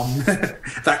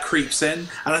 That creeps in,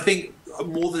 and I think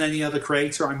more than any other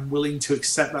creator, I'm willing to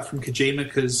accept that from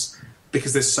Kojima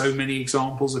because there's so many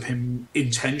examples of him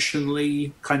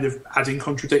intentionally kind of adding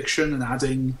contradiction and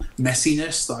adding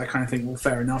messiness that I kind of think, well,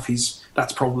 fair enough.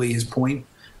 That's probably his point.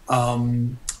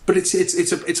 But it's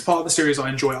a part of the series I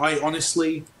enjoy.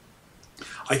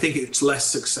 I think it's less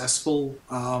successful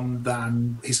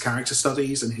than his character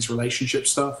studies and his relationship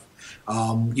stuff.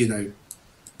 I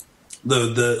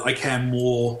care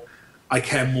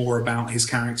more about his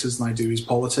characters than I do his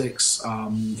politics.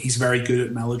 He's very good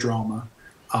at melodrama,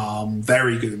 and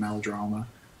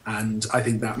I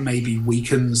think that maybe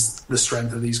weakens the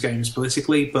strength of these games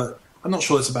politically, but I'm not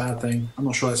sure it's a bad thing. I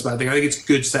think it's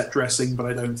good set dressing, but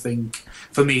I don't think,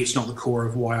 for me, it's not the core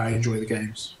of why I enjoy the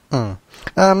games. Well,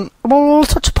 we'll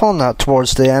touch upon that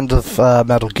towards the end of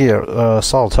Metal Gear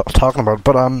Solid, talking about it.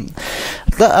 But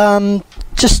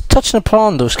just touching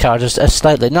upon those characters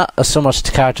slightly, not so much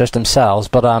the characters themselves,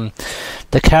 but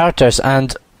the characters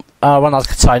and not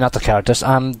the characters,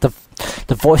 the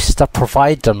voices that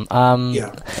provide them.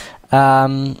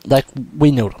 Like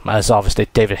we know them as obviously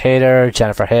David Hayter,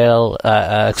 Jennifer Hale,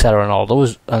 etc., and all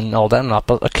those and all that.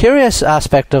 But a curious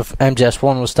aspect of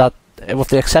MGS1 was that, with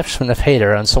the exception of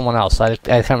Hayter and someone else, I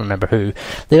can't remember who,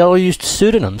 they all used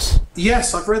pseudonyms.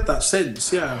 Yes, I've read that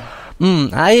since. Yeah.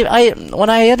 When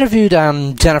I interviewed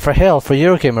Jennifer Hale for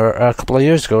Eurogamer a couple of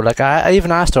years ago, like I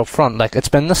even asked her up front, like, it's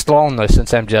been this long now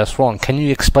since MGS1, can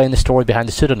you explain the story behind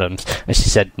the pseudonyms? And she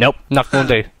said, nope, not going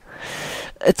to.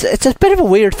 It's a bit of a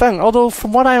weird thing, although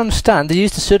from what I understand, they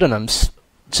used the pseudonyms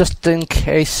just in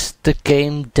case the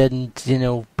game didn't,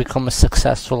 become as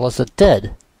successful as it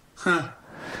did. Huh.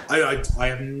 I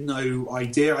have no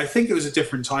idea. I think it was a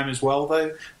different time as well,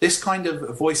 though. This kind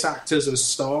of voice actors as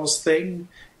stars thing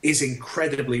is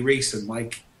incredibly recent.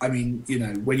 Like, I mean,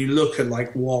 when you look at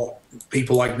like what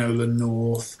people like Nolan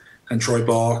North and Troy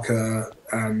Barker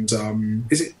and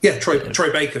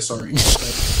Troy Baker, sorry.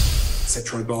 I said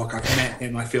Troy Barker. I've met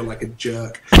him. I feel like a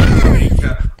jerk.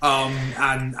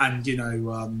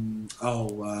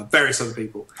 Various other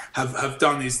people have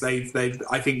done is they've.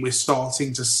 I think we're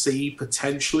starting to see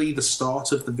potentially the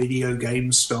start of the video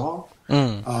game star,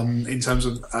 in terms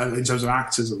of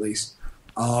actors at least.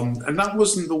 And that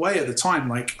wasn't the way at the time.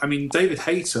 Like, I mean, David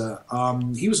Hayter,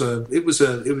 it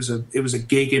was a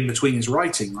gig in between his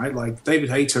writing, right? Like, David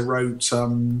Hayter wrote.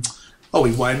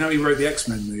 I know he wrote the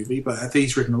X-Men movie, but I think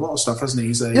he's written a lot of stuff, hasn't he?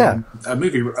 He's a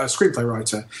screenplay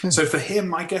writer. So for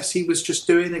him, I guess he was just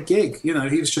doing a gig. He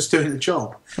was just doing a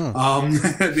job.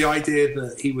 The idea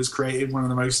that he was creating one of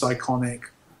the most iconic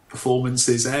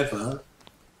performances ever,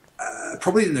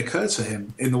 probably didn't occur to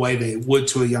him in the way that it would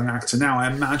to a young actor now. I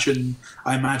imagine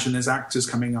there's actors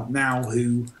coming up now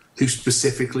who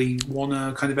specifically want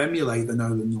to kind of emulate the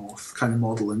Nolan North kind of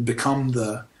model and become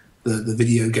the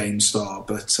video game star,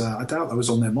 but I doubt that was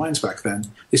on their minds back then.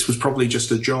 This was probably just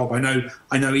a job. I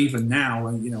know even now,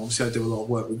 and obviously I do a lot of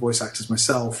work with voice actors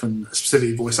myself, and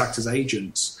specifically voice actors'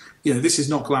 agents. This is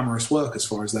not glamorous work as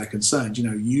far as they're concerned.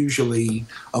 Usually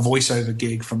a voiceover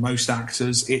gig for most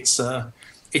actors, it's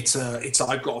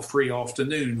I've got a free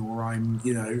afternoon, or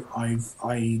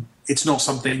it's not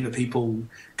something that people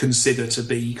consider to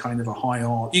be kind of a high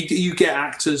art. You get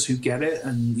actors who get it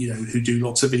and who do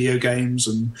lots of video games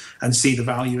and see the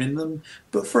value in them.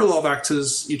 But for a lot of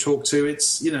actors you talk to,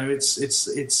 it's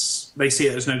they see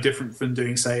it as no different from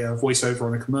doing, say, a voiceover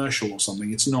on a commercial or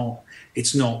something. It's not.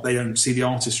 They don't see the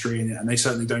artistry in it, and they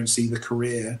certainly don't see the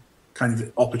career kind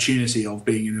of opportunity of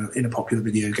being in a popular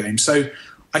video game. So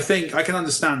I think I can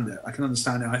understand it. I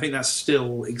think that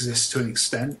still exists to an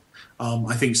extent.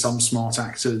 I think some smart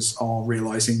actors are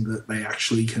realising that they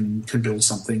actually can build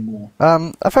something more.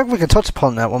 I think we can touch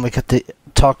upon that when we get to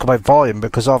talk about volume,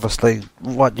 because obviously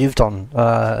what you've done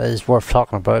is worth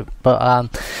talking about. But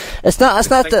it's not it's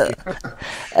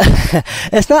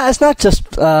not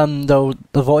just the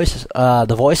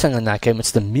voicing in that game.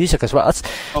 It's the music as well.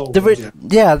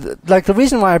 The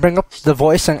reason why I bring up the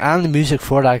voicing and the music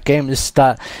for that game is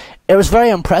that it was very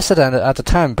unprecedented at the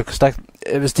time, because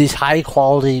it was these high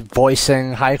quality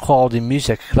voicing, high quality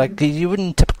music. You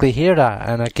wouldn't typically hear that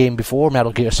in a game before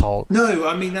Metal Gear Solid. No,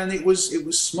 I mean, and it was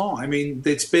smart. I mean,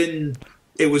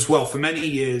 for many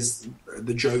years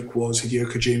the joke was Hideo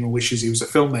Kojima wishes he was a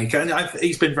filmmaker, and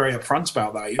he's been very upfront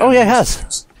about that. Oh yeah, he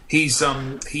has. He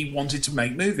wanted to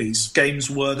make movies. Games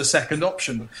were the second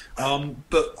option,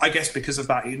 but I guess because of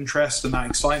that interest and that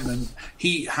excitement,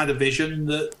 he had a vision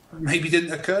that maybe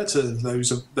didn't occur to those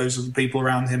of the people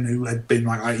around him who had been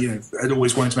had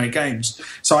always wanted to make games.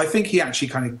 So I think he actually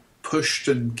kind of pushed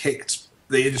and kicked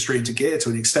the industry into gear to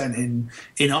an extent in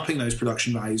upping those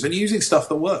production values and using stuff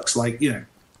that works.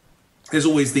 There's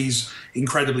always these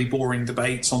incredibly boring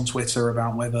debates on Twitter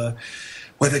about whether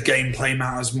gameplay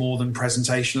matters more than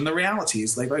presentation, and the reality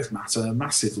is they both matter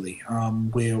massively.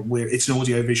 It's an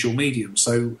audio-visual medium,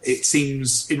 so it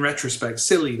seems, in retrospect,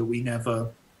 silly that we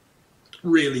never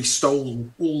really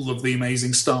stole all of the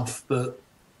amazing stuff that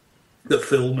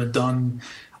film had done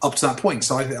up to that point.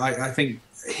 So I think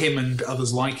him and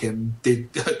others like him did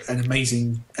an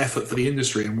amazing effort for the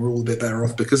industry, and we're all a bit better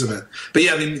off because of it. But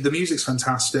yeah, the music's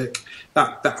fantastic.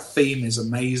 That theme is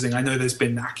amazing. I know there's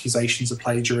been accusations of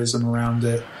plagiarism around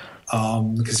it,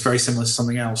 because it's very similar to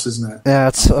something else, isn't it? Yeah,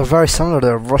 it's very similar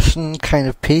to a Russian kind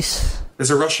of piece.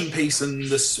 There's a Russian piece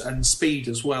and Speed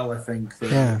as well, I think,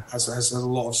 that has a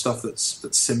lot of stuff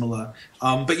that's similar.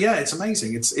 But yeah, it's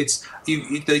amazing.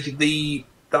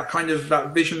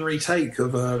 That visionary take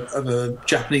of a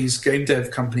Japanese game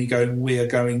dev company going, we are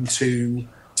going to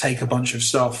take a bunch of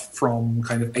stuff from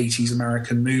kind of 80s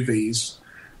American movies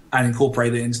and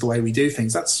incorporate it into the way we do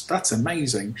things. That's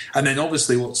amazing. And then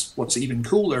obviously what's even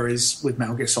cooler is with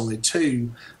Metal Gear Solid 2,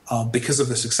 because of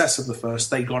the success of the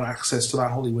first, they got access to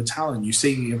that Hollywood talent. You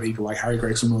see people like Harry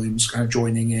Gregson Williams kind of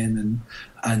joining in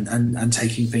and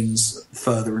taking things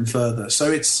further and further.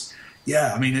 So it's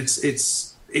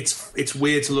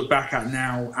weird to look back at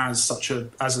now as such a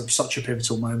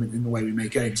pivotal moment in the way we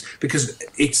make games, because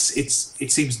it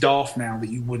seems daft now that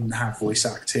you wouldn't have voice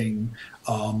acting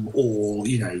or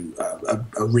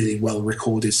a really well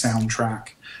recorded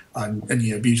soundtrack and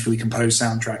beautifully composed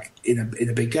soundtrack in a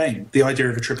big game. The idea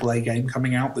of a AAA game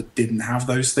coming out that didn't have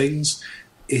those things,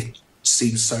 it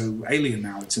seems so alien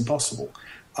now. It's impossible.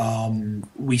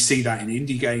 We see that in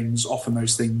indie games. Often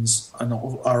those things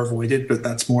are avoided, but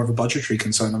that's more of a budgetary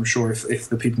concern. I'm sure if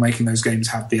the people making those games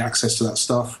had the access to that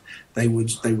stuff, they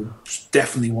would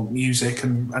definitely want music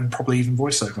and probably even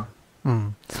voiceover.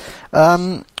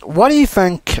 What do you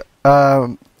think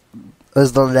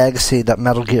is the legacy that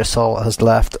Metal Gear Solid has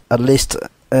left, at least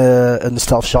in the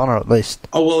stealth genre, at least?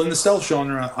 Oh, well, in the stealth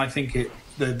genre, I think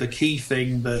the key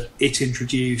thing that it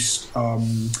introduced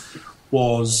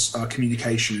was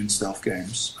communication in stealth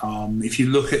games. If you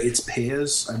look at its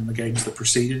peers and the games that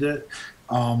preceded it,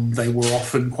 they were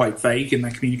often quite vague in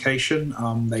their communication.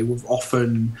 They were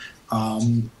often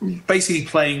basically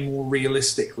playing more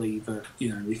realistically. That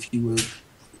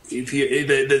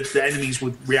the enemies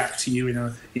would react to you in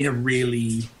a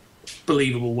really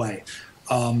believable way.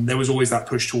 There was always that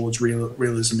push towards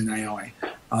realism in AI.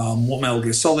 What Metal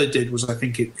Gear Solid did was, I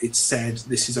think it said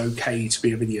this is okay to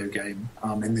be a video game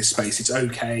in this space. It's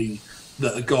okay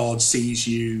that a god sees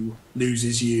you,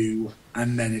 loses you,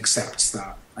 and then accepts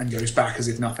that. and goes back as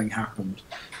if nothing happened.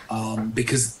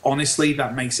 Because honestly,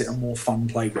 that makes it a more fun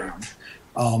playground.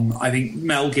 I think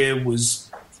Metal Gear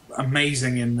was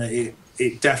amazing in that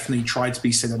it definitely tried to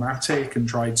be cinematic and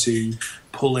tried to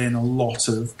pull in a lot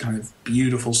of kind of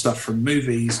beautiful stuff from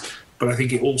movies, but I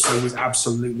think it also was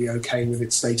absolutely okay with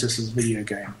its status as a video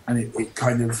game. And it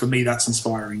kind of, for me, that's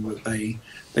inspiring that they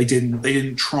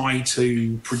didn't try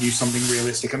to produce something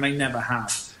realistic, and they never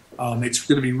have. It's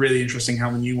going to be really interesting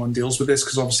how the new one deals with this,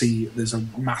 because obviously there's a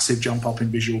massive jump up in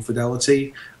visual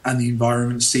fidelity and the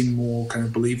environments seem more kind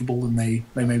of believable than they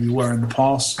maybe were in the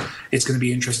past. It's going to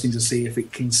be interesting to see if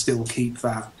it can still keep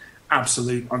that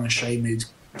absolute unashamed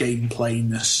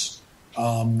gameplayness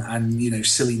and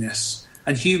silliness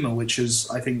and humour, which is,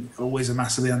 I think, always a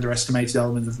massively underestimated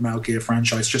element of the Metal Gear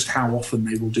franchise, just how often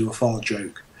they will do a fart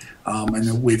joke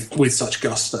and with such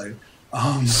gusto.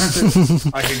 I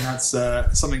think that's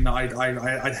something that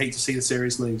I'd hate to see the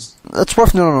series lose. It's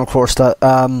worth noting, of course, that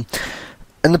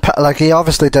he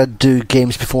obviously did do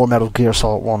games before Metal Gear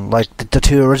Solid 1, like the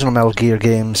two original Metal Gear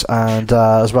games, and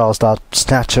as well as that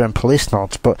Snatcher and Police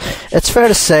Notes. But it's fair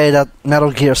to say that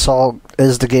Metal Gear Solid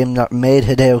is the game that made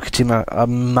Hideo Kojima a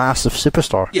massive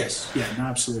superstar. Yes, yeah, no,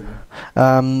 absolutely.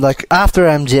 After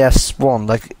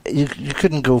MGS1, you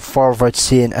couldn't go far without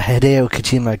seeing a Hideo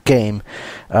Kojima game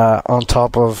on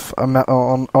top of on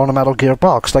a Metal Gear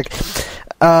box.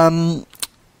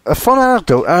 A fun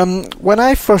anecdote. When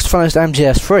I first finished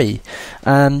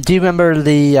MGS3, do you remember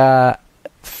the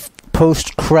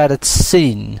post-credits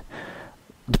scene,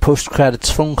 the post-credits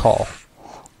phone call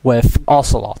with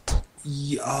Ocelot?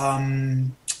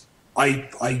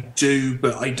 I do,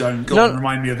 but I don't. Go on,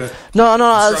 remind me of it. No,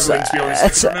 I'm struggling, to be honest. I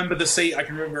can remember the scene. I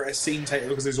can remember a scene tape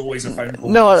because there's always a phone call.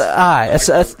 No,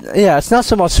 it's not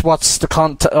so much what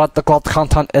the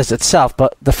content is itself,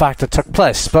 but the fact it took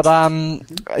place. But when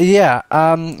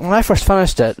I first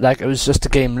finished it, it was just a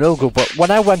game logo. But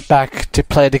when I went back to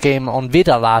play the game on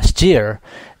Vita last year,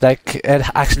 it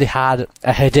actually had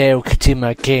a Hideo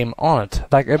Kojima game on it.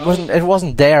 It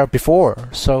wasn't there before.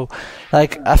 So, I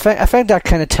think that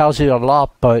kind of tells you a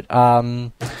lot about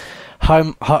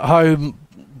how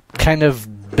kind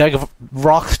of big of a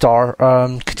rock star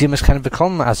Kojima's kind of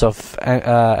become as of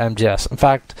MGS. In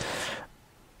fact,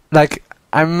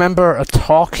 I remember a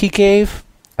talk he gave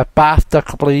at BAFTA a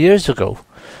couple of years ago.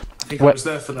 I think I was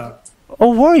there for that.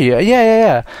 Oh, were you?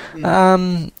 Yeah.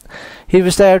 He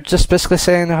was there just basically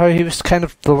saying how he was kind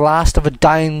of the last of a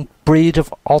dying breed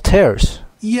of Altairs.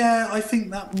 Yeah, I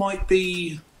think that might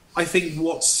be. I think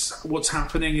what's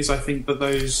happening is I think that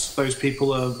those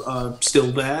people are still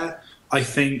there. I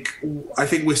think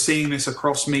we're seeing this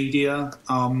across media.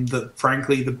 That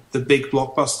frankly, the big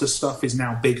blockbuster stuff is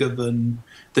now bigger than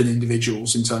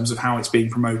individuals in terms of how it's being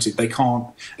promoted. They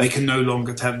can no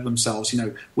longer tether themselves.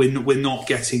 We're not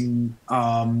getting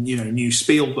new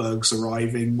Spielbergs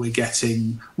arriving. We're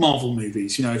getting Marvel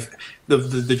movies.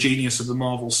 The genius of the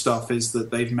Marvel stuff is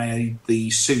that they've made the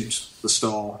suit the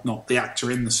star, not the actor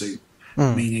in the suit.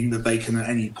 Meaning that they can at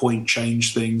any point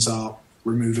change things up,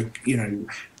 remove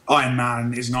Iron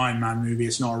Man is an Iron Man movie.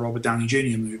 It's not a Robert Downey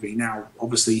Jr. movie. Now,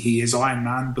 obviously, he is Iron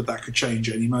Man, but that could change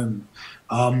at any moment.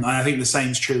 And I think the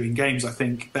same's true in games. I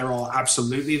think there are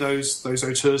absolutely those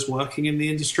auteurs working in the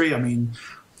industry. I mean,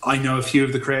 I know a few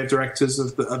of the creative directors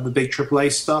of the big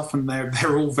AAA stuff, and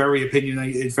they're all very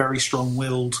opinionated, very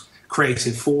strong-willed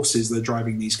creative forces that are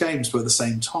driving these games. But at the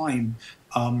same time,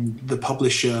 the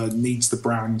publisher needs the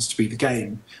brand to be the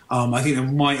game. I think there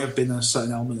might have been a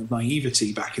certain element of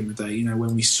naivety back in the day,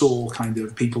 when we saw kind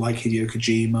of people like Hideo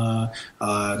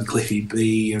Kojima, Cliffy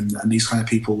B, and these kind of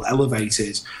people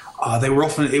elevated. They were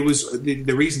often. It was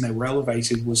the reason they were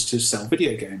elevated was to sell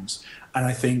video games, and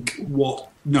I think what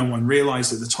no one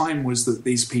realised at the time was that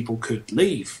these people could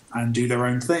leave and do their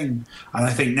own thing. And I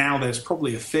think now there's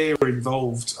probably a fear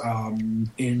involved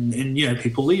in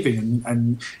people leaving.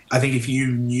 And I think if you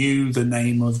knew the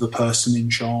name of the person in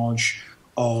charge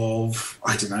of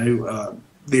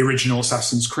the original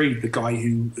Assassin's Creed, the guy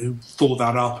who thought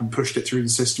that up and pushed it through the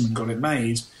system and got it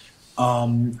made.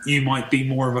 You might be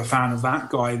more of a fan of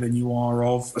that guy than you are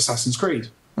of Assassin's Creed.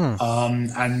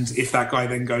 And if that guy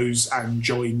then goes and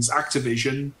joins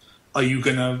Activision, are you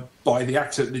going to buy the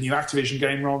new Activision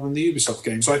game rather than the Ubisoft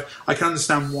game? So I can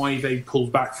understand why they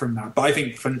pulled back from that. But I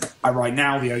think right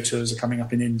now the auteurs are coming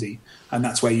up in indie, and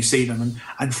that's where you see them.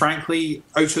 And frankly,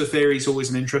 auteur theory is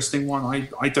always an interesting one.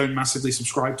 I don't massively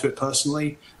subscribe to it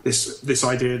personally. This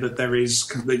idea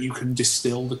that you can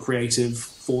distill the creative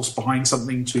force behind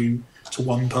something to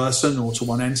one person or to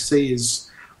one entity is,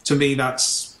 to me,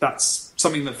 that's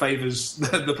something that favours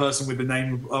the person with the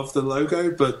name of the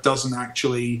logo, but doesn't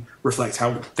actually reflect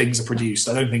how things are produced.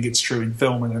 I don't think it's true in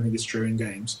film. I don't think it's true in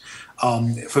games.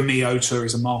 For me, auteur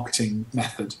is a marketing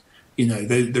method. You know,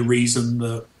 the reason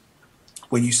that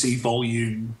when you see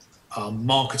volume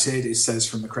marketed, it says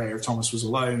from the creator of Thomas Was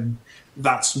Alone.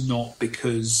 That's not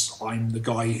because I'm the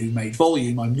guy who made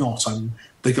volume. I'm not. I'm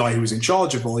the guy who was in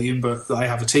charge of volume, but I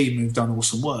have a team who've done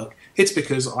awesome work. It's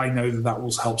because I know that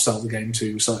will help sell the game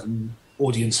to certain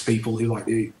audience people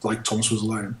who like Thomas Was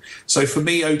Alone. So for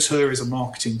me, auteur is a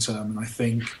marketing term, and I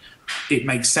think it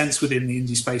makes sense within the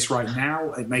indie space right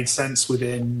now. It made sense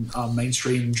within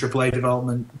mainstream AAA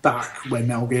development back when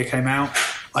Metal Gear came out.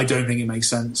 I don't think it makes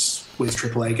sense with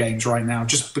AAA games right now,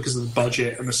 just because of the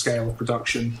budget and the scale of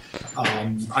production.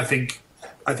 I think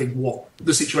what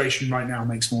the situation right now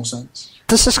makes more sense.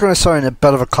 This is going to sound a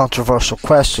bit of a controversial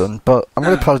question, but I'm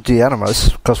going to put it to the animals,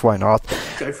 because why not?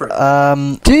 Go for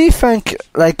it. Do you think,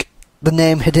 like, the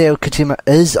name Hideo Kojima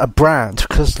is a brand?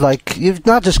 Because, like, you've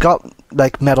not just got,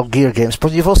 like, Metal Gear games,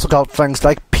 but you've also got things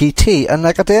like PT, and,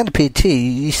 like, at the end of PT,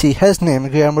 you see his name,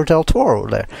 Guillermo del Toro,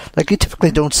 there. Like, you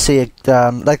typically don't see,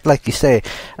 like you say,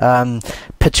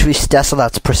 Patrice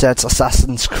Desilets presents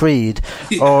Assassin's Creed,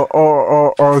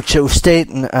 or Joe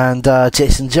Staten and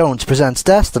Jason Jones presents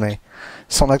Destiny.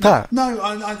 Something like that. No,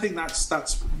 I think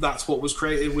that's what was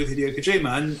created with Hideo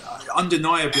Kojima, and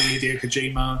undeniably Hideo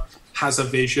Kojima has a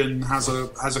vision, has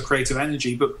a creative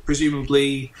energy, but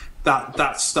presumably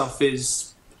that stuff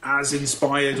is as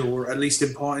inspired, or at least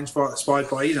in part inspired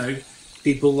by, you know,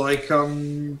 people like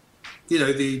you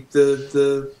know,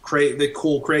 the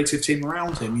core creative team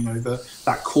around him. You know,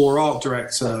 that core art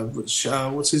director, which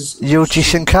what's his Yoji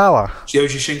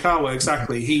Shinkawa,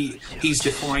 exactly.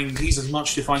 He's as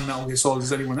much defined Metal Gear Solid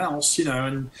as anyone else. You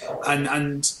know,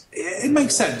 and it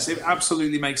makes sense. It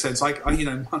absolutely makes sense. Like, you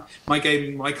know,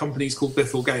 my company's called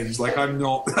Bithell Games. Like, I'm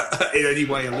not in any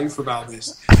way aloof about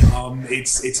this.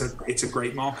 It's a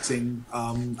great marketing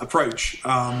approach.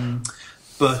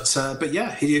 But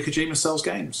yeah, Hideo Kojima sells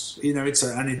games. You know,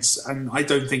 and I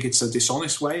don't think it's a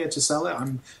dishonest way to sell it.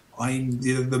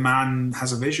 The man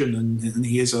has a vision, and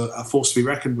he is a force to be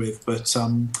reckoned with. But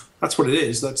that's what it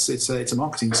is. It's a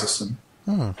marketing system.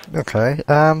 Okay,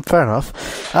 fair enough.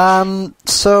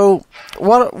 So,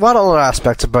 what other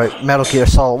aspects about Metal Gear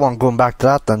Solid 1, going back to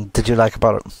that, then, did you like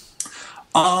about it?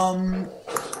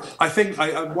 I think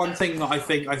one thing that I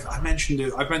think I've mentioned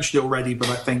it already, but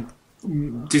I think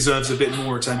deserves a bit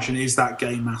more attention is that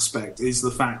game aspect, is the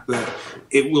fact that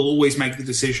it will always make the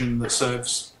decision that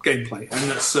serves gameplay and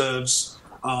that serves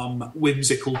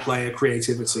whimsical player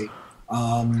creativity.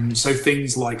 So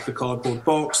things like the cardboard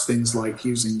box, things like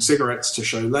using cigarettes to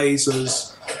show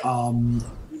lasers,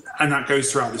 and that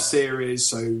goes throughout the series.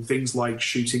 So things like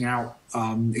shooting out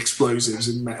explosives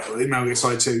in Metal Gear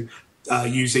Solid 2,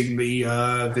 using the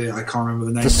I can't remember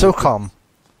the name. The SOCOM.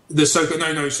 The stuff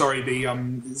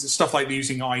like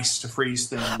using ice to freeze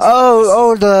things.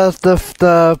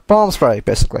 The bomb spray,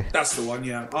 basically. That's the one,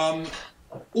 yeah.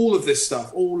 All of this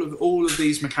stuff, all of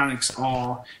these mechanics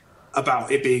are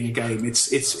about it being a game.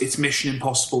 It's Mission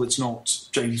Impossible. It's not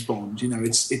James Bond. You know,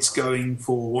 it's going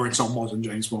for, or it's not modern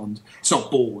James Bond. It's not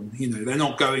Bourne. You know, they're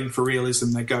not going for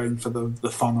realism. They're going for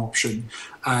the fun option.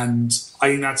 And I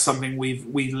think that's something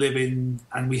we live in,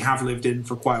 and we have lived in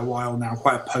for quite a while now.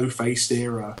 Quite a po-faced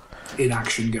era in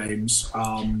action games.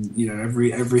 You know,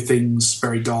 everything's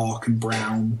very dark and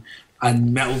brown.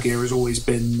 And Metal Gear has always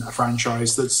been a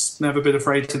franchise that's never been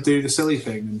afraid to do the silly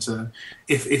thing, and to,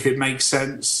 if it makes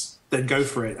sense, then go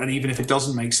for it. And even if it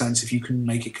doesn't make sense, if you can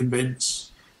make it convince,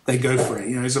 then go for it.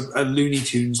 You know, there's a Looney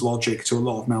Tunes logic to a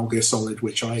lot of Metal Gear Solid,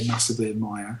 which I massively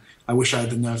admire. I wish I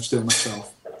had the nerve to do it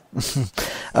myself.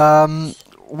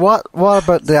 What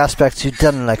about the aspects you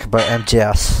didn't like about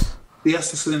MGS? The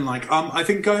aspects I didn't like. I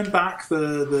think going back,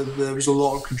 there was a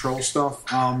lot of control stuff.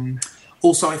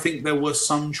 Also, I think there were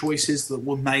some choices that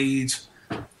were made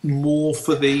more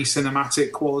for the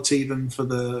cinematic quality than for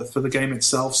the game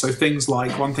itself. So things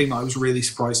like, one thing that I was really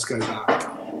surprised to go back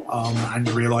and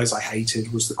realise I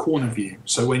hated was the corner view.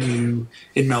 So in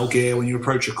Metal Gear, when you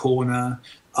approach a corner,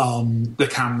 the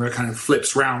camera kind of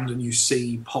flips round and you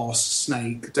see past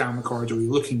Snake down the corridor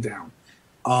you're looking down.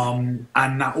 And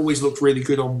that always looked really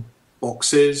good on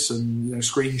boxes and, you know,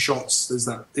 screenshots. There's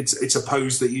that. It's a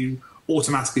pose that you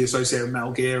automatically associate with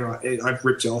Metal Gear. I've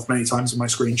ripped it off many times in my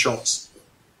screenshots.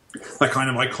 That kind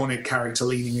of iconic character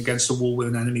leaning against a wall with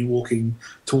an enemy walking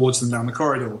towards them down the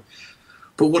corridor.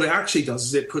 But what it actually does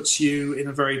is it puts you in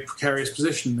a very precarious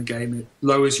position in the game. It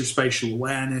lowers your spatial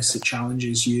awareness. It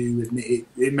challenges you.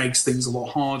 It makes things a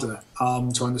lot harder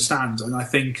to understand. And I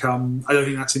think I don't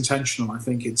think that's intentional. I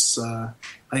think that's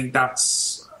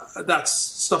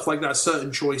stuff like that.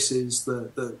 Certain choices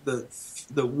that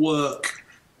work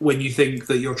when you think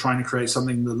that you're trying to create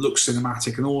something that looks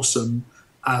cinematic and awesome.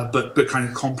 But kind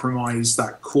of compromise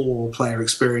that core player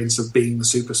experience of being the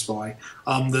super spy.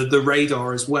 The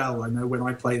radar as well. I know when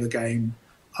I play the game,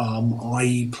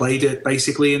 I played it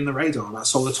basically in the radar. That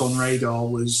Soliton radar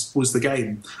was the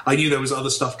game. I knew there was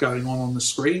other stuff going on the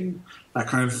screen, that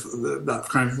kind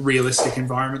of realistic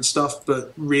environment stuff.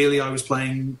 But really, I was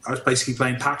basically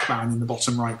playing Pac-Man in the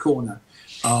bottom right corner,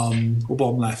 or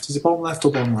bottom left. Is it bottom left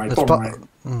or bottom right? Bottom right.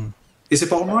 Mm. Is it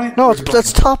bottom right? No,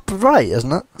 it's top right,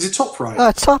 isn't it? Is it top right?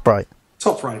 It's top right.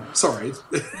 Top right. Sorry.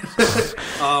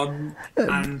 And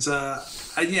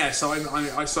yeah, so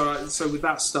so with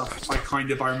that stuff,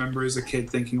 I remember as a kid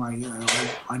thinking like,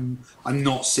 I'm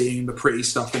not seeing the pretty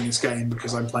stuff in this game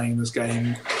because I'm playing this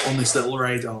game on this little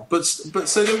radar. But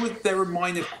so there were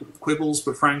minor quibbles,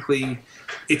 but frankly,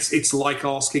 it's like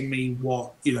asking me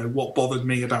what bothered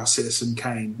me about Citizen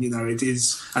Kane. It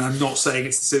is, and I'm not saying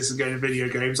it's the Citizen Kane of video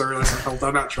games. I realise I fell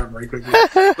down that track very quickly,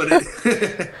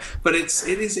 but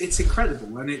it's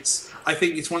incredible, and I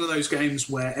think it's one of those games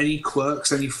where any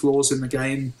quirks, any flaws in the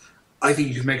game, I think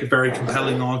you can make a very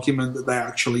compelling argument that they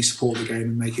actually support the game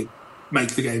and make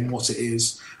the game what it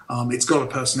is. It's got a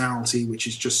personality which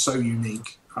is just so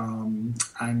unique, I've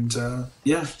got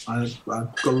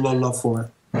a lot of love for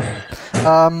it.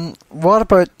 What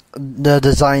about the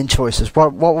design choices?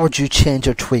 What would you change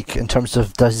or tweak in terms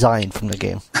of design from the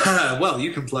game? Well,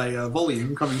 you can play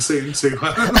Volume coming soon to.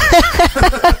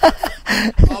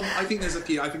 I think there's I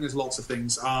think there's lots of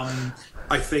things.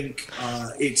 I think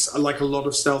it's like a lot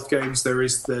of stealth games.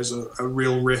 There's a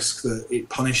real risk that it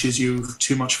punishes you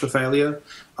too much for failure,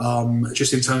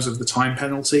 just in terms of the time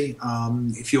penalty.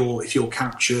 If you're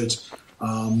captured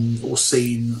or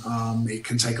seen, it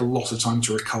can take a lot of time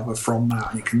to recover from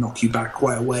that, and it can knock you back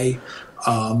quite a way.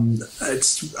 To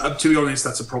be honest,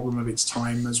 that's a problem of its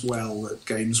time as well, that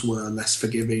games were less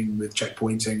forgiving with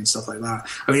checkpointing and stuff like that.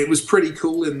 I mean, it was pretty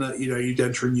cool in that, you'd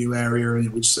enter a new area and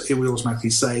it would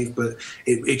automatically save, but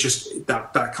it just,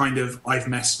 that kind of I've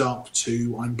messed up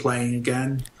to I'm playing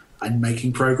again and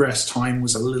making progress time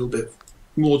was a little bit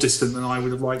more distant than I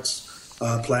would have liked.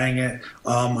 Playing it,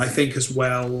 I think as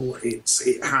well. It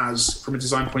has, from a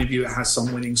design point of view, it has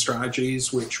some winning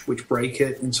strategies which break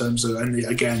it in terms of, and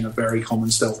again, a very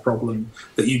common stealth problem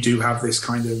that you do have this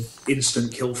kind of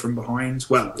instant kill from behind.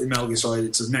 Well, in Metal Gear Solid,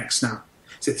 it's a neck snap.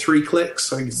 Is it 3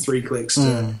 clicks? I think it's 3 clicks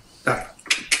to that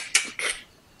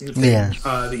thing,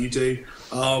 that you do.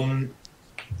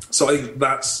 So I think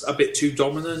that's a bit too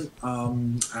dominant,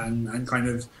 and kind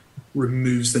of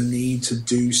removes the need to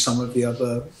do some of the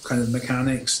other kind of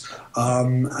mechanics,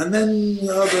 and then the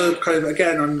other kind of,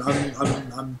 again,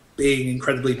 I'm being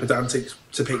incredibly pedantic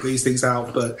to pick these things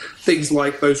out, but things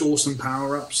like those awesome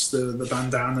power-ups, the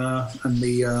bandana and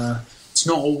the it's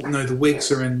not all, no, the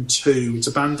wigs are in 2. It's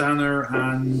a bandana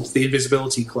and the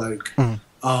invisibility cloak.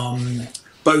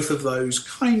 Both of those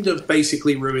kind of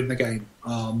basically ruin the game,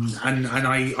 and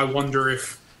I wonder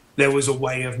if there was a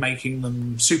way of making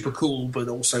them super cool, but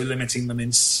also limiting them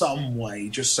in some way,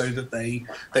 just so that they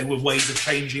were ways of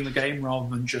changing the game rather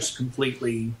than just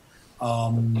completely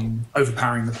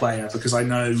overpowering the player. Because I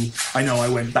know I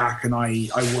went back and I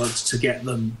worked to get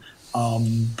them,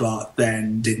 but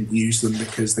then didn't use them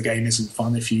because the game isn't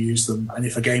fun if you use them, and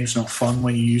if a game's not fun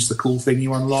when you use the cool thing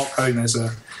you unlock, I think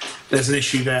there's an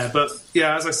issue there. But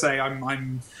yeah, as I say,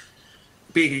 I'm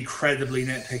being incredibly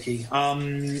nitpicky.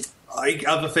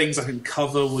 Other things, I think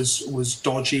cover was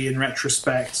dodgy in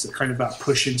retrospect. Kind of that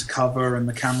push into cover and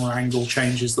the camera angle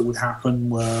changes that would happen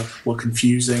were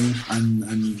confusing and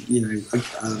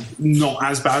not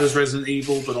as bad as Resident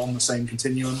Evil, but on the same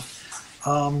continuum.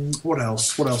 What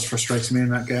else frustrated me in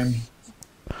that game?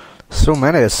 So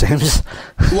many, it seems.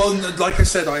 Well, like I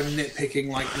said, I'm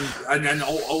nitpicking, and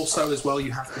also as well,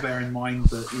 you have to bear in mind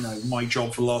that my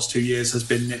job for the last 2 years has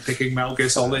been nitpicking Metal Gear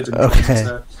Solid and trying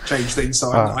to change things.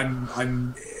 So I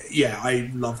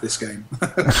love this game.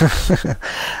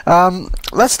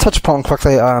 Let's touch upon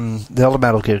quickly the other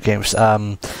Metal Gear games,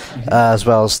 as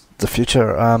well as the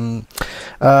future.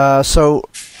 So,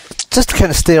 just to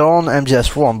kind of stay on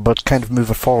MGS1, but kind of move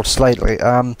it forward slightly.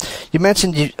 You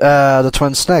mentioned the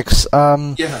Twin Snakes. How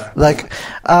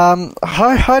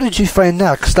did you find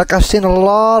that? Because I've seen a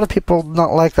lot of people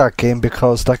not like that game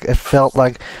because it felt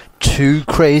like too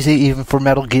crazy even for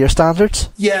Metal Gear standards.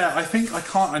 Yeah, I think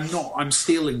I'm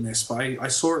stealing this, but I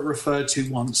saw it referred to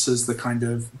once as the kind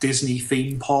of Disney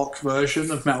theme park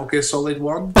version of Metal Gear Solid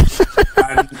 1.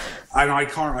 and I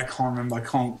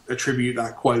can't attribute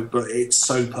that quote, but it's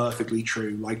so perfectly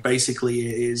true. Like,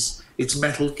 basically it's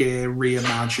Metal Gear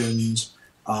reimagined,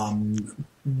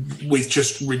 with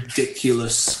just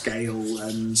ridiculous scale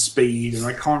and speed. And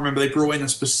I can't remember, they brought in a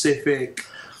specific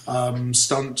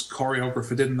stunt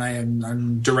choreographer, didn't they,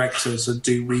 and director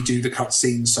to redo the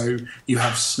cutscenes, so you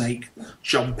have Snake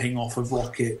jumping off of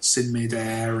rockets in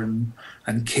midair and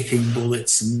kicking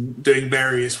bullets and doing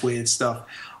various weird stuff.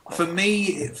 For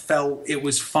me, it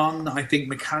was fun. I think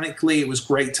mechanically it was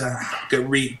great to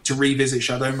revisit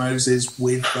Shadow Moses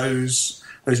with those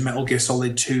Metal Gear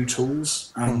Solid 2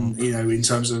 tools, in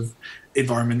terms of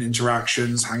environment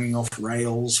interactions, hanging off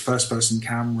rails, first-person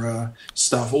camera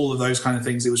stuff, all of those kind of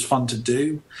things. It was fun to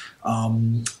do,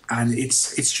 and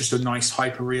it's just a nice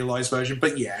hyper-realized version.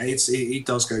 But yeah, it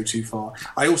does go too far.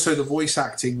 The voice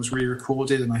acting was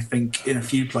re-recorded, and I think in a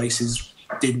few places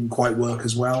didn't quite work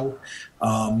as well.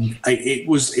 It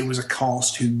was a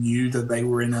cast who knew that they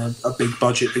were in a big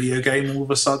budget video game all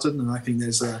of a sudden, and I think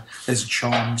there's a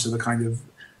charm to the kind of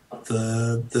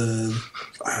the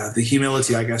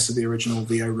humility, I guess, of the original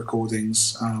VO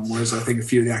recordings, whereas I think a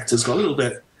few of the actors got a little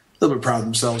bit proud of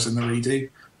themselves in the redo.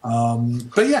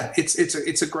 But yeah,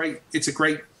 it's a great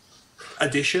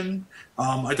addition.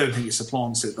 I don't think it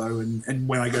supplants it though, and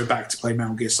when I go back to play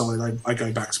Metal Gear Solid, I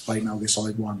go back to play Metal Gear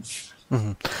Solid 1.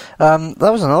 Mm-hmm.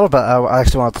 That was another bit I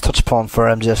actually wanted to touch upon for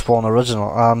MGS1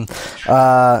 original,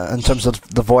 in terms of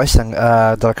the voicing,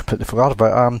 that I completely forgot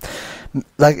about.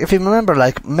 Like, if you remember,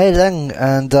 like, Mei Ling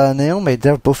and Naomi,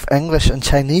 they're both English and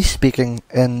Chinese speaking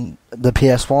in the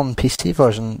PS1 PC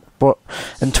version, but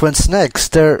in Twin Snakes,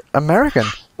 they're American.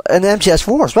 In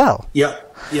MGS4 as well. Yeah,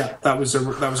 that was a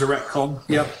retcon.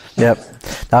 Yep,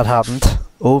 that happened.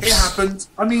 Oops. It happened.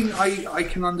 I mean, I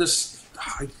can understand.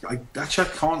 I actually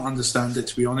can't understand it,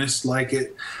 to be honest. Like,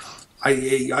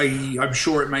 I'm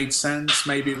sure it made sense.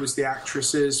 Maybe it was the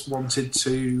actresses wanted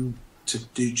to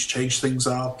change things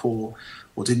up, or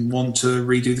didn't want to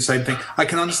redo the same thing. I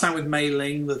can understand with Mei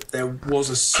Ling that there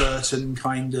was a certain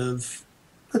kind of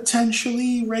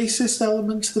potentially racist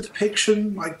element to the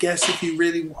depiction. I guess if you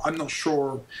really, I'm not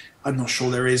sure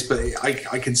there is, but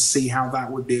I can see how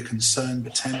that would be a concern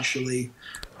potentially.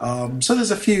 So there's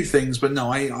a few things, but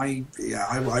no, I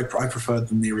preferred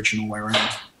them the original way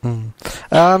around.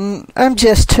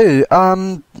 MGS2.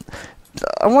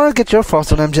 I want to get your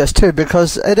thoughts on MGS2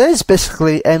 because it is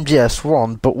basically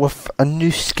MGS1 but with a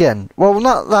new skin. Well,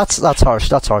 not that's harsh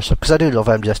because I do love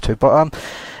MGS2, but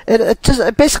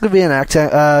it basically reenacts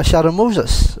Shadow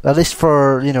Moses, at least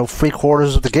for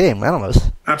 3/4 of the game,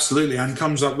 anyways. Absolutely, and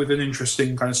comes up with an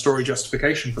interesting kind of story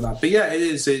justification for that. But yeah, it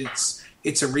is.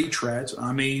 It's a retread.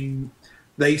 I mean,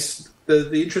 the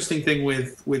interesting thing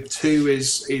with 2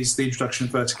 is the introduction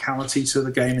of verticality to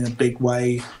the game in a big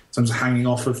way, in terms of hanging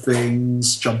off of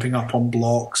things, jumping up on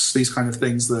blocks, these kind of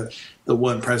things that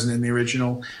weren't present in the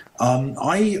original.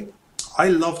 I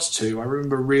loved 2. I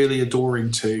remember really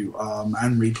adoring 2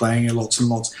 and replaying it lots and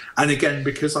lots. And again,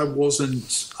 because I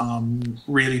wasn't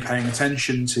really paying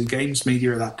attention to games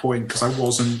media at that point, because I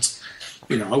wasn't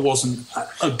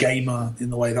a gamer in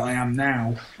the way that I am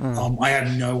now. I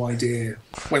had no idea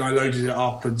when I loaded it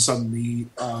up and suddenly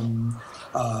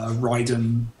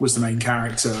Raiden was the main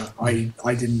character. I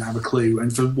didn't have a clue,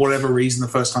 and for whatever reason, the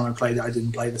first time I played it, I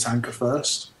didn't play the tanker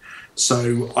first.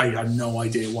 So I had no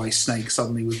idea why Snake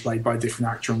suddenly was played by a different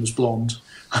actor and was blonde.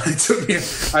 It took me,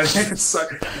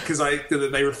 because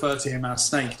they refer to him as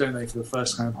Snake, don't they, for the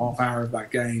first kind of half hour of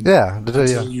that game? Yeah,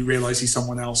 until you realise he's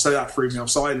someone else. So that threw me off.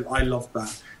 So I loved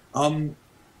that. I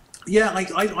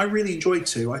really enjoyed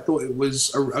 2. I thought it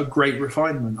was a great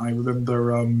refinement. I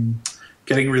remember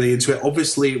getting really into it.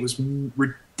 Obviously, it was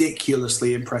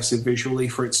ridiculously impressive visually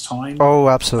for its time. Oh,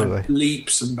 absolutely.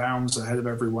 Leaps and bounds ahead of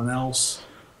everyone else.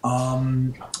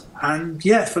 And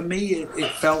yeah, for me,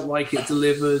 it felt like it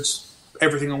delivered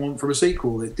everything I want from a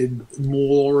sequel. It did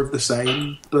more of the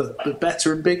same, but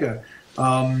better and bigger.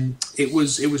 It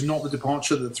was not the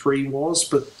departure that 3 was,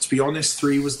 but to be honest,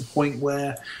 3 was the point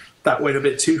where that went a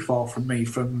bit too far from me,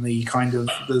 from the kind of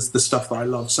the stuff that I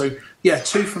love. So yeah,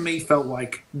 2 for me felt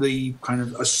like the kind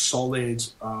of a solid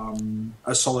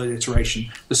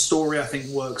iteration. The story, I think,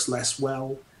 works less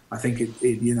well. I think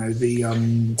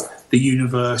the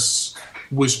universe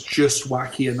was just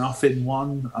wacky enough in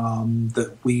 1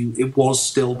 that it was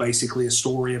still basically a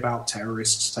story about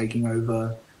terrorists taking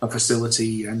over a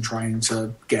facility and trying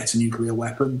to get a nuclear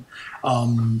weapon.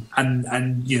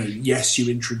 Yes, you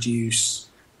introduce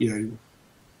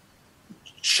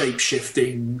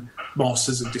shape-shifting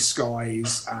Masters of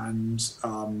Disguise and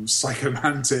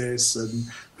Psychomantis and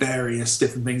various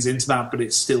different things into that, but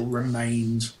it still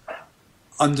remained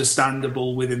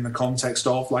understandable within the context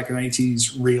of like an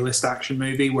 80s realist action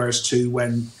movie, whereas 2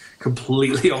 went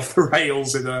completely off the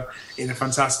rails in a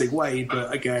fantastic way.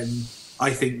 But again,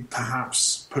 I think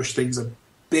perhaps pushed things a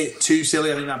bit too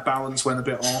silly. I think that balance went a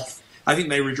bit off. I think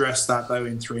they redressed that though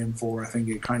in 3 and 4. I think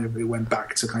it went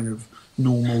back to kind of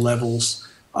normal levels.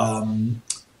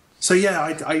 So yeah,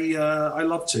 I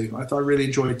love 2. I really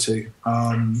enjoyed 2.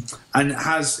 And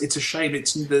it's a shame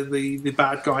it's the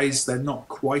bad guys. They're not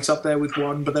quite up there with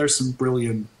 1, but there's some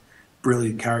brilliant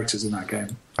characters in that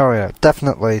game. Oh yeah,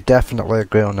 definitely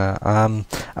agree on that.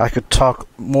 I could talk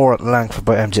more at length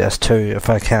about MGS2 if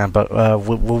I can, but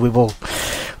we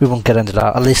won't get into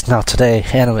that, at least not today,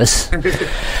 anyways.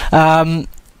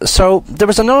 So there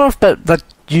was another bit that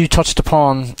you touched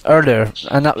upon earlier,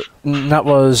 and that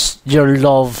was your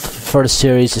love for the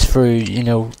series is through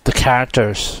the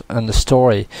characters and the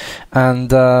story,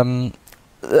 and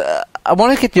I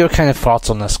want to get your kind of thoughts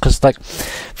on this, because like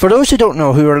for those who don't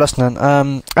know who are listening,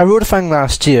 I wrote a thing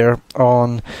last year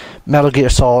on Metal Gear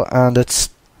Solid and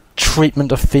its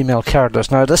treatment of female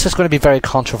characters. Now this is going to be very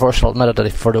controversial,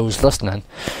 admittedly, for those listening,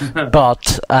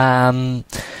 but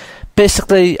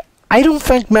basically, I don't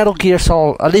think Metal Gear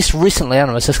Solid, at least recently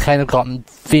anyways, has kind of gotten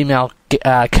female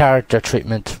character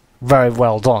treatment very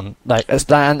well done. Like, it's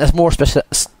more especially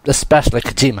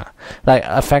Kojima. Like,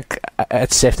 I think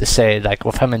it's safe to say, like,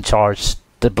 with him in charge,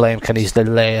 the blame can easily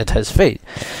lay at his feet.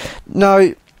 Now,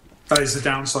 that is the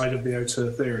downside of the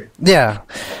auteur theory. Yeah.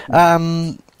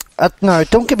 No,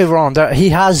 don't get me wrong. He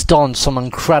has done some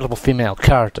incredible female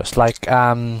characters, like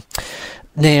Naomi,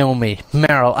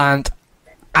 Meryl, and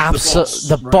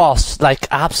the boss, like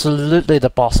absolutely the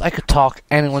boss. I could talk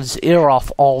anyone's ear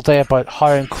off all day about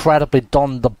how incredibly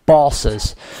done the boss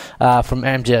is from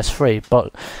MGS3,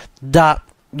 but that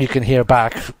you can hear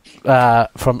back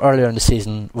from earlier in the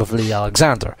season with Lee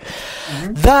Alexander.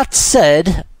 Mm-hmm. That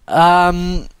said,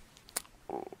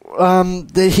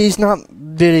 he's not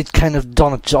really kind of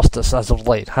done it justice as of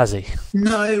late, has he?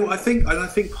 No, I think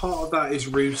part of that is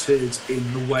rooted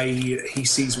in the way he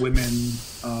sees women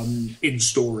in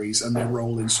stories and their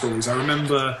role in stories. I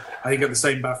remember, I think at the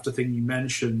same BAFTA thing you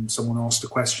mentioned, someone asked a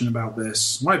question about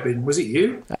this. Might have been, was it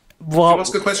you? Well, did you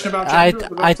ask a question about gender?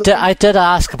 I did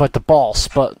ask about the boss,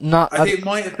 but not. I think it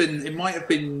might have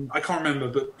been. I can't remember,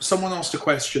 but someone asked a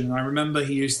question, and I remember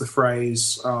he used the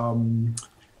phrase. He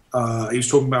was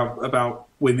talking about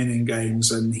women in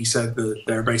games, and he said that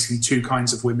there are basically 2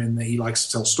 kinds of women that he likes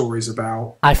to tell stories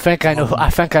about. I think I know. I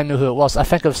think I know who it was. I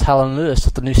think it was Helen Lewis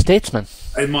of The New Statesman.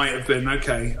 It might have been,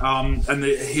 okay. And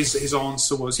his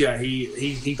answer was, yeah,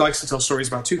 he likes to tell stories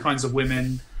about 2 kinds of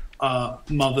women.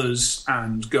 Mothers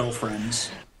and girlfriends.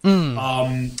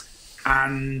 And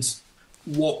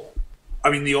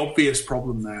the obvious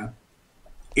problem there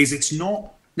is it's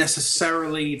not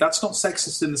necessarily, that's not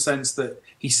sexist in the sense that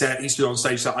he stood on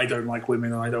stage and said, I don't like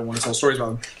women and I don't want to tell stories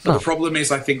about them. But the problem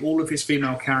is, I think all of his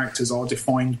female characters are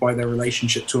defined by their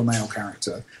relationship to a male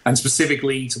character, and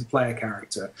specifically to the player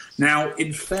character. Now,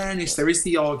 in fairness, there is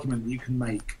the argument that you can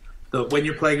make that when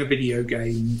you're playing a video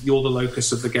game, you're the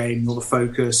locus of the game, you're the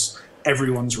focus,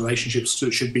 everyone's relationships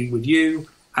should be with you,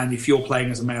 and if you're playing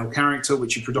as a male character,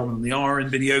 which you predominantly are in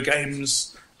video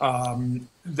games, then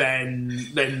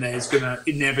there's going to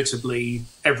inevitably,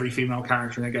 every female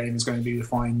character in a game is going to be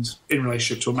defined in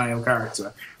relationship to a male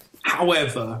character.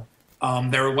 However,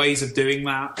 there are ways of doing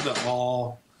that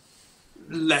are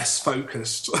less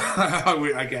focused,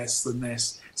 I guess, than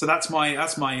this. So that's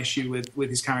my issue with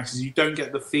his characters. You don't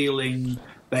get the feeling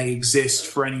they exist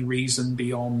for any reason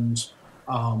beyond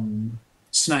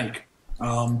Snake.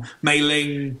 Mei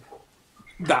Ling,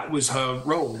 that was her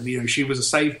role. She was a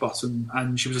save button,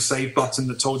 and she was a save button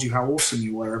that told you how awesome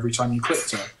you were every time you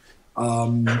clicked her.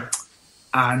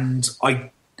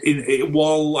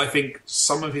 While I think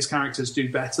some of his characters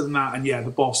do better than that, and yeah, the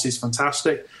boss is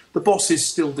fantastic, the boss is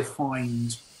still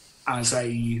defined as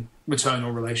a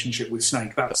maternal relationship with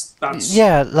Snake. That's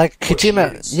like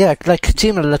Kojima. Yeah, like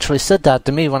Kojima literally said that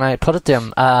to me when I put it to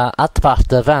him at the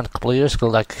BAFTA event a couple of years ago.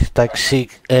 Like she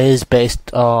is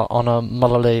based on a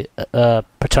motherly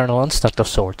paternal instinct of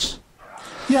sorts.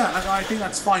 Yeah, and I think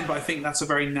that's fine, but I think that's a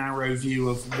very narrow view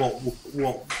of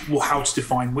what how to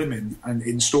define women and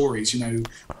in stories.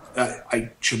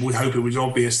 I would hope it was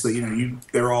obvious that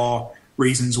there are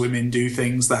reasons women do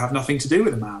things that have nothing to do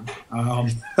with a man, I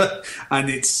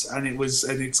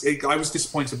was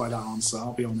disappointed by that answer.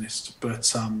 I'll be honest,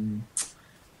 but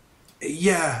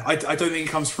Yeah, I don't think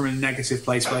it comes from a negative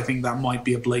place, but I think that might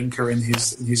be a blinker in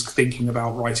his thinking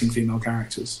about writing female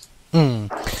characters. And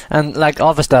like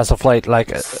obviously as of late, like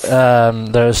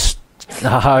there's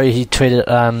how he treated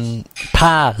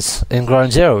Paz in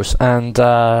Ground Zeroes, and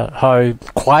how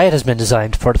Quiet has been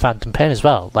designed for the Phantom Pain as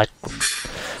well. Like,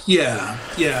 yeah.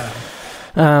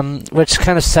 Which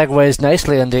kind of segues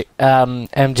nicely into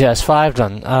MGS5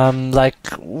 then. Like,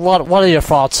 what are your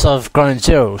thoughts of Ground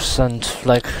Zeroes, and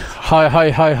like how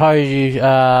are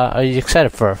you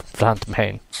excited for Phantom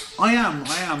Pain? I am.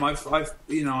 I've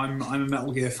I'm a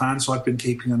Metal Gear fan, so I've been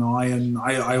keeping an eye, and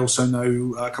I also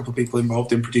know a couple of people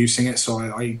involved in producing it, so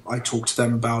I talk to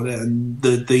them about it, and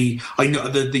I know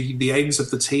the aims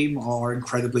of the team are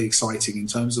incredibly exciting in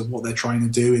terms of what they're trying to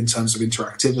do, in terms of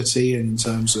interactivity, and in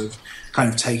terms of kind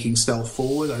of taking stealth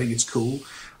forward. I think it's cool.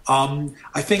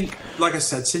 I think, like I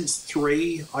said, since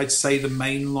 3, I'd say the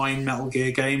mainline Metal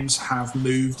Gear games have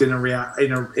moved in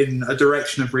a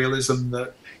direction of realism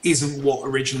that isn't what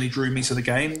originally drew me to the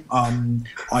game.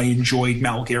 I enjoyed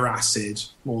Metal Gear Acid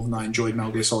more than I enjoyed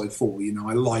Metal Gear Solid 4. You know,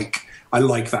 I like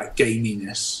that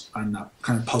gaminess and that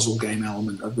kind of puzzle game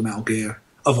element of the Metal Gear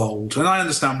of old. And I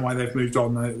understand why they've moved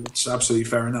on. It's absolutely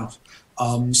fair enough.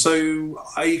 So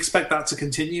I expect that to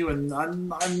continue, and I'm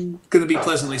going to be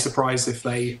pleasantly surprised if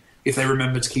they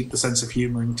remember to keep the sense of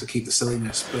humour and to keep the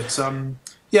silliness. But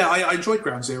yeah, I enjoyed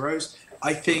Ground Zeroes.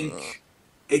 I think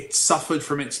it suffered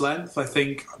from its length. I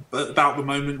think about the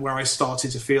moment where I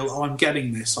started to feel, I'm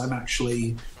getting this. I'm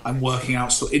working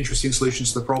out interesting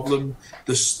solutions to the problem.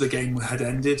 The game had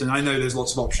ended, and I know there's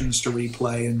lots of options to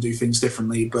replay and do things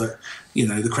differently, but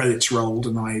the credits rolled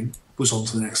and I was on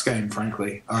to the next game,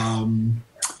 frankly.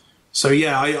 So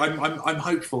yeah, I'm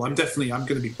hopeful. I'm going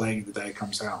to be playing it the day it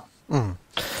comes out.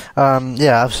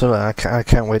 Yeah, absolutely. I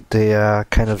can't wait to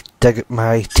kind of dig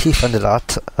my teeth into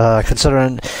that.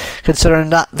 Considering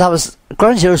that was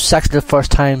Ground Zero was actually the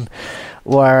first time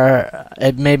where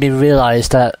it made me realise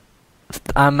that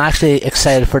I'm actually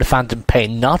excited for the Phantom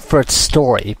Pain, not for its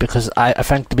story, because I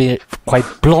think, to be quite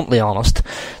bluntly honest,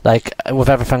 like with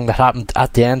everything that happened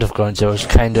at the end of Ground Zero,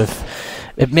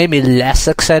 it made me less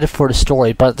excited for the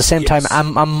story, but at the same time,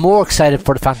 I'm more excited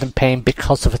for the Phantom Pain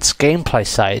because of its gameplay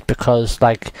side, because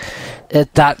like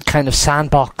that kind of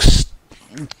sandbox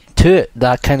to it,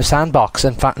 that kind of sandbox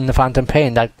in the Phantom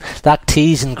Pain, that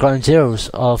tease in Ground Zeroes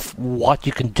of what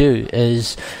you can do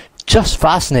is just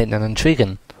fascinating and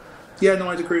intriguing. Yeah, no,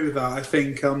 I'd agree with that. I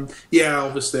think,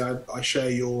 obviously, I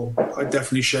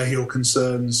definitely share your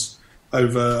concerns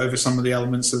over some of the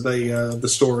elements of the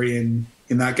story in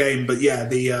that game. But yeah,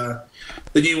 the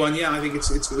new one, I think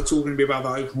it's all going to be about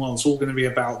that open world. It's all going to be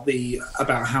about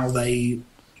how they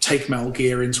take Metal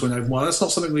Gear into an open world. That's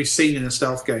not something we've seen in a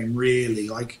stealth game, really.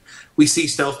 Like, we see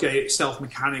stealth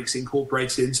mechanics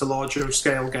incorporated into larger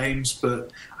scale games,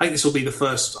 but I think this will be the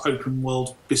first open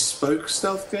world bespoke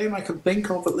stealth game I can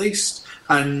think of, at least.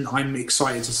 And I'm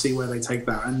excited to see where they take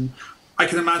that. And I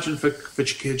can imagine for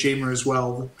Kojima as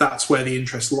well, that's where the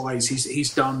interest lies.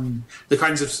 He's done the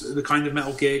kind of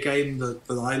Metal Gear game that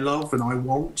I love and I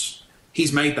want.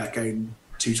 He's made that game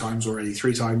 2 times already,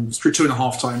 3 times,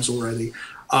 2.5 times already.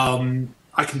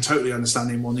 I can totally understand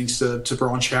him wanting to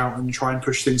branch out and try and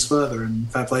push things further,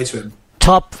 and fair play to him.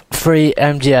 Top 3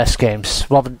 MGS games,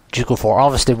 what would you go for?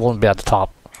 Obviously, it won't be at the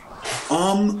top.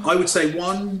 I would say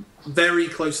 1, very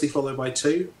closely followed by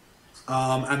 2.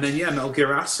 And then, Metal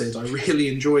Gear Acid. I really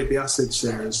enjoyed the Acid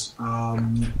series.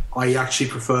 I actually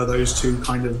prefer those to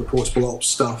kind of the portable ops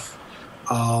stuff.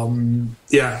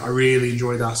 I really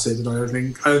enjoyed Acid, and I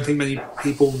don't think many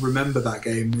people remember that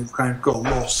game. It kind of got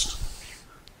lost.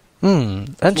 More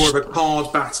of a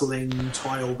card battling,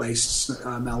 tile based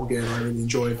Metal Gear I really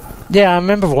enjoyed. Yeah, I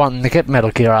remember wanting to get Metal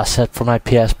Gear Acid for my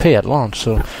PSP at launch,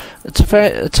 so it's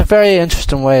a very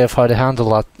interesting way of how they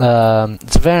handle that.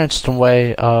 It's a very interesting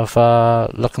way of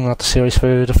looking at the series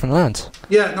through a different lens.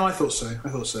 Yeah, no, I thought so.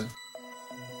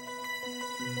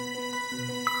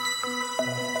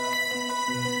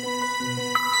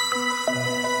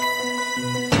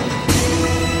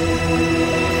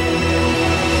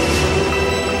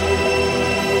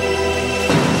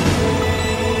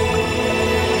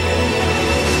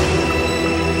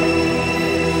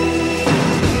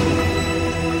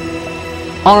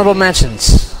 Honourable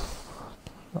mentions.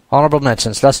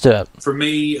 Let's do it. For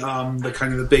me,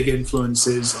 the big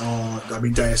influences are,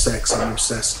 Deus Ex I'm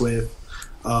obsessed with.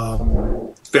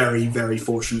 Very, very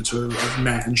fortunate to have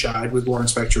met and chatted with Warren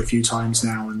Spector a few times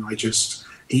now, and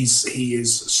he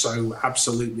is so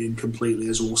absolutely and completely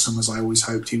as awesome as I always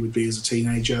hoped he would be as a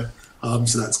teenager.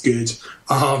 So that's good.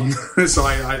 So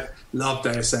I love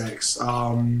Deus Ex.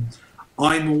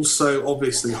 I'm also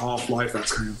obviously Half-Life.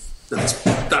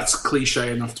 That's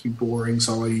cliche enough to be boring,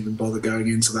 so I won't even bother going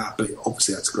into that. But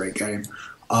obviously, that's a great game.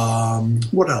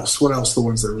 What else? What else? The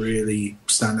ones that really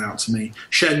stand out to me.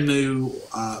 Shenmue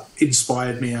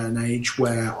inspired me at an age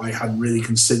where I hadn't really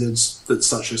considered that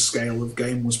such a scale of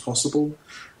game was possible.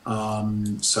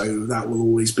 So that will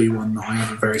always be one that I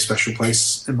have a very special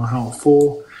place in my heart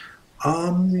for.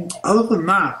 Other than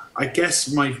that, I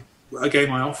guess a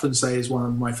game I often say is one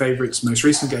of my favourites, most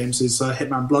recent games, is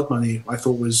Hitman Blood Money. I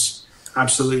thought was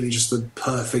absolutely just the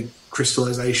perfect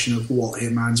crystallisation of what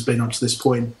Hitman's been up to this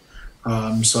point.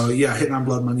 So yeah, Hitman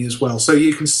Blood Money as well. So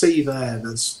you can see there,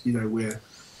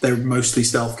 they're mostly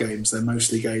stealth games. They're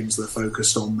mostly games that are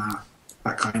focused on that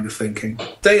kind of thinking.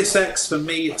 Deus Ex, for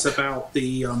me, it's about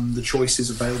the choices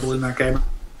available in that game.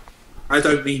 I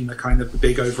don't mean the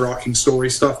big overarching story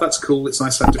stuff. That's cool. It's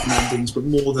nice to have different endings, but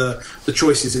more the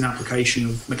choices in application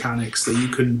of mechanics that you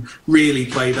can really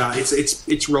play that.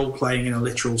 It's role playing in a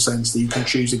literal sense, that you can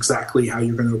choose exactly how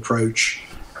you're going to approach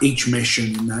each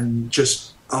mission, and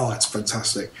just it's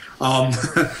fantastic.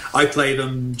 I play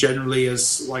them generally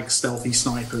as like stealthy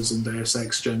snipers in Deus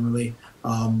Ex generally,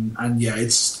 and yeah,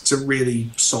 it's a really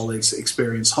solid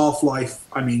experience. Half-Life,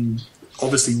 I mean,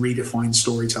 obviously redefined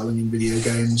storytelling in video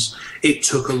games. It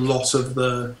took a lot of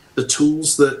the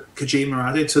tools that Kojima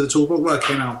added to the toolbox. Well, it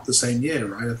came out the same year,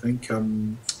 right? I think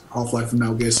Half-Life and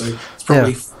Metal Gear. So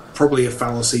it's probably a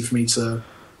fallacy for me to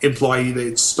imply that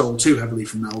it stole too heavily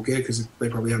from Metal Gear, because they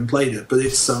probably haven't played it. But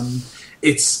it's very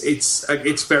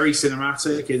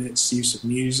cinematic in its use of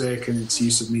music and its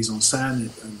use of mise en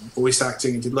scène and voice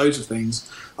acting. It did loads of things,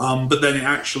 but then it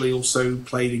actually also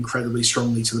played incredibly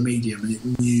strongly to the medium, and it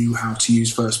knew how to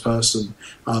use first person.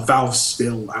 Valve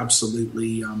still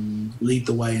absolutely lead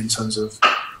the way in terms of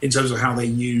how they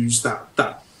use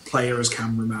that player as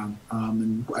cameraman,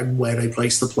 and where they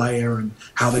place the player and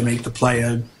how they make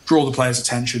draw the player's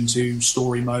attention to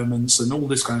story moments and all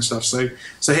this kind of stuff. So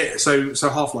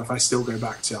Half-Life, I still go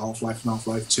back to Half-Life and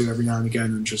Half-Life 2 every now and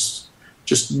again and just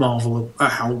marvel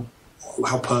at how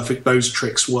perfect those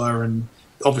tricks were, and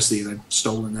obviously they've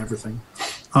stolen everything.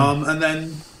 And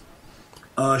then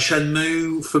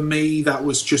Shenmue, for me, that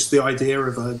was just the idea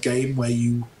of a game where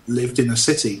you lived in a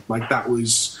city. Like that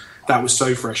was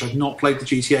so fresh. I'd not played the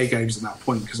GTA games at that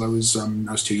point because I was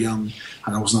too young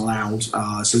and I wasn't allowed.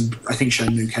 So I think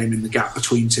Shenmue came in the gap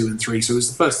between 2 and 3. So it was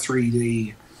the first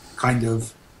 3D kind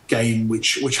of game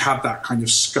which had that kind of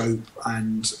scope.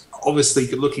 And obviously,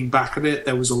 looking back at it,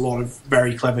 there was a lot of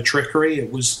very clever trickery.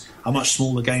 It was a much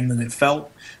smaller game than it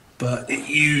felt, but it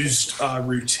used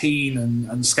routine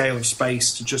and scale of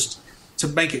space to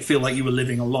make it feel like you were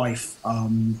living a life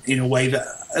in a way that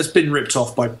has been ripped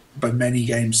off by many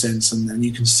games since, and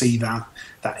you can see that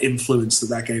influence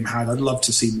that game had. I'd love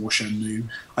to see more Shenmue.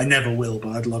 I never will, but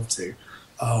I'd love to.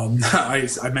 I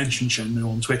mentioned Shenmue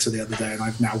on Twitter the other day, and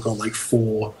I've now got like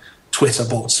 4 Twitter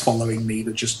bots following me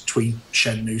that just tweet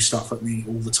Shenmue stuff at me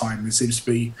all the time. There seems to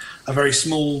be a very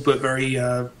small but very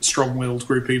strong-willed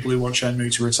group of people who want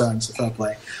Shenmue to return, so fair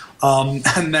play. And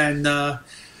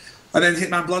then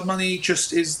Hitman Blood Money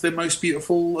just is the most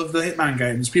beautiful of the Hitman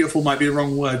games. Beautiful might be the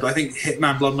wrong word, but I think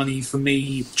Hitman Blood Money, for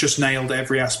me, just nailed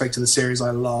every aspect of the series I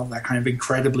love. That kind of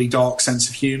incredibly dark sense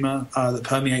of humour that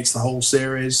permeates the whole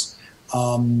series,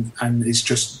 and it's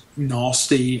just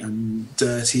nasty and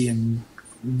dirty and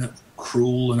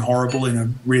cruel and horrible in a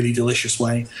really delicious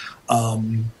way.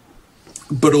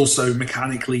 But also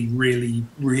mechanically really,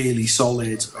 really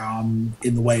solid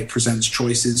in the way it presents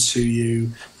choices to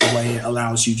you, the way it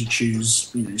allows you to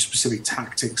choose specific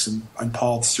tactics and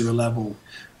paths through a level.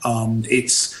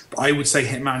 I would say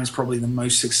Hitman is probably the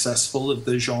most successful of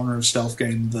the genre of stealth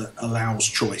game that allows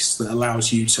choice, that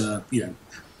allows you to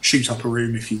shoot up a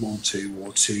room if you want to,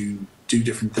 or to do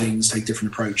different things, take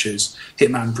different approaches.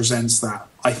 Hitman presents that,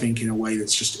 I think, in a way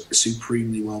that's just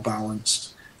supremely well balanced.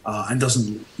 And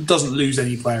doesn't lose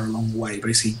any player along the way.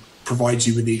 Basically, provides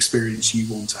you with the experience you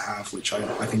want to have, which I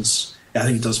think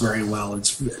it does very well.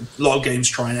 It's a lot of games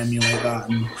try and emulate that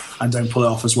and don't pull it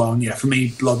off as well. And yeah, for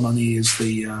me, Blood Money is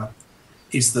the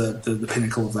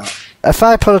pinnacle of that. If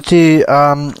I put it to you,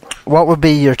 what would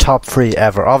be your top 3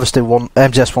 ever? Obviously,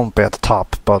 MGS won't be at the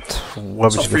top, but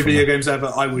what would top you 3 video games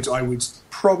ever? I would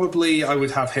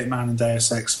have Hitman and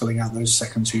Deus Ex filling out those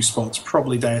second 2 spots.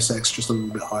 Probably Deus Ex just a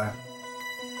little bit higher.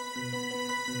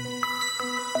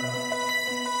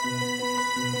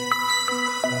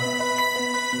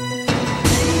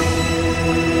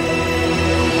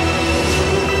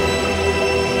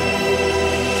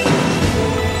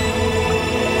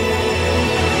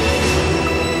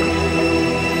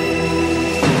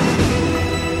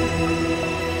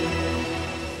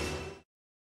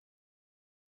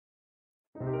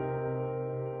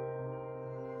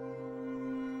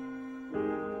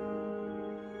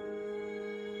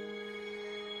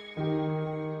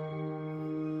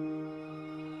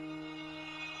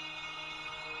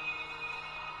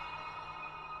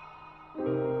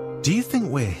 Do you think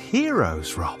we're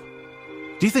heroes, Rob?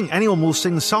 Do you think anyone will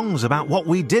sing songs about what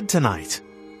we did tonight?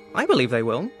 I believe they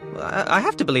will. I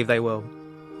have to believe they will.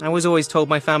 I was always told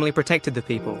my family protected the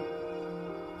people.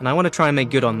 And I want to try and make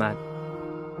good on that.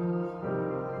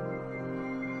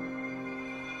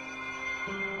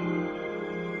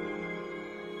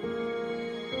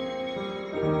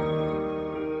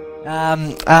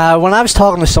 When I was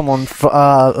talking to someone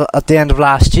at the end of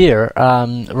last year,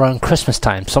 around Christmas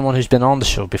time, someone who's been on the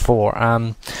show before,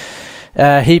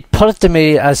 he put it to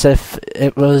me as if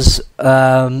it was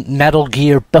Metal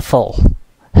Gear Bithell.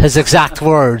 His exact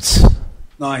words.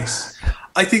 Nice.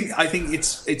 I think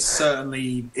it's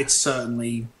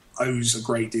certainly owes a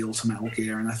great deal to Metal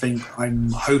Gear, and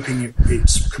I'm hoping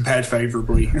it's compared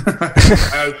favourably.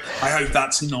 I hope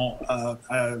that's not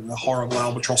a horrible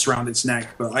albatross around its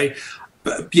neck, but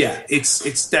yeah,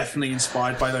 it's definitely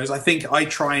inspired by those. I think I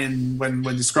try and when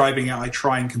describing it, I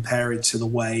try and compare it to the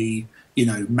way, you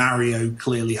know, Mario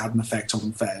clearly had an effect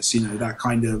on Fez. You know, that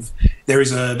kind of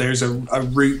there's a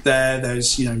route there.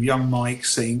 There's, you know, young Mike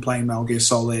playing Metal Gear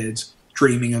Solid,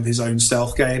 dreaming of his own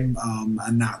stealth game,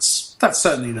 and that's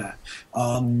certainly there.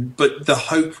 But the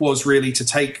hope was really to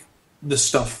take the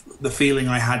feeling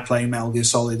I had playing Metal Gear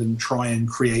Solid and try and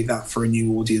create that for a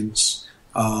new audience.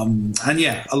 And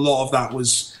yeah, a lot of that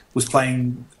was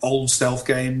playing old stealth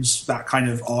games, that kind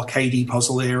of arcadey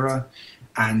puzzle era,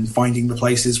 and finding the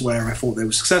places where I thought they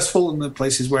were successful and the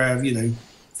places where, you know,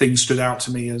 things stood out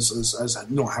to me as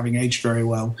not having aged very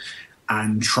well,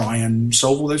 and try and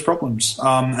solve all those problems.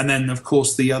 And then, of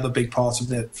course, the other big part of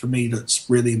it for me that's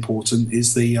really important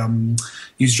is the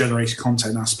user-generated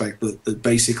content aspect, that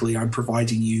basically I'm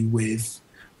providing you with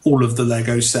all of the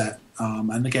Lego set.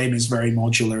 And the game is very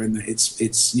modular in that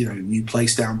it's you know, you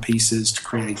place down pieces to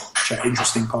create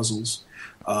interesting puzzles.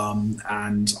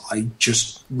 And I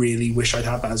just really wish I'd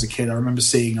had that as a kid. I remember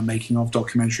seeing a making of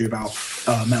documentary about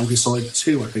Metal Gear Solid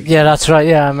 2, I think. Yeah, that's right.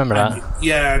 Yeah, I remember that.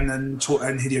 Yeah, and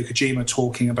Hideo Kojima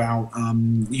talking about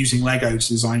using Lego to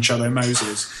design Shadow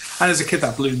Moses. And as a kid,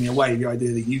 that blew me away, the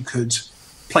idea that you could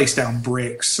place down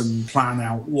bricks and plan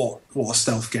out what a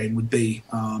stealth game would be.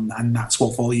 And that's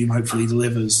what Volume hopefully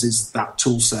delivers, is that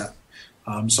tool set.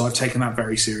 So I've taken that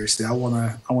very seriously. I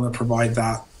want to provide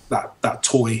that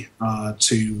toy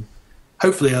to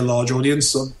hopefully a large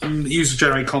audience.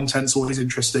 User-generated content's always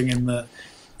interesting in that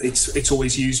it's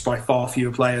always used by far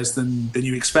fewer players than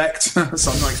you expect. So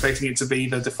I'm not expecting it to be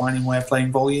the defining way of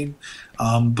playing Volume.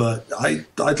 But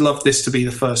I'd love this to be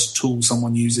the first tool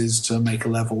someone uses to make a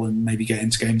level and maybe get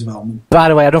into game development. By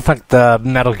the way, I don't think the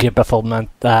Metal Gear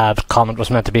Bithell comment was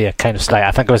meant to be a kind of slight.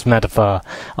 I think it was meant of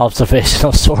observation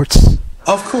of sorts.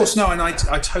 Of course, no, and I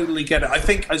totally get it. I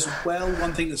think as well,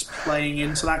 one thing that's playing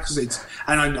into that, because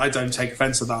I don't take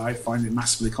offence to that, I find it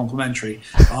massively complimentary.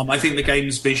 I think the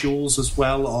game's visuals as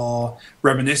well are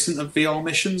reminiscent of VR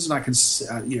missions, and I can,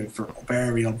 you know, for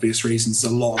very obvious reasons,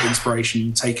 there's a lot of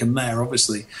inspiration taken there,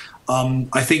 obviously.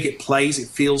 I think it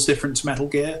feels different to Metal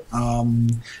Gear.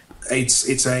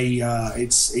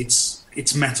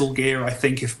 It's Metal Gear, I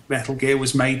think, if Metal Gear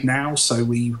was made now. So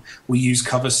we use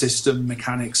cover system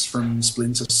mechanics from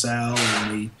Splinter Cell,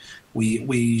 and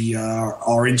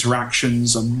our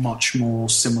interactions are much more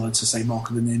similar to, say, Mark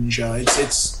of the Ninja.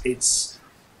 It's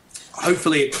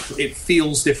hopefully it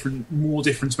feels different, more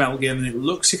different to Metal Gear than it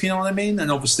looks, if you know what I mean.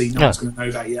 And obviously no one's going to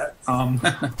know that yet.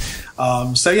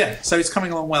 So it's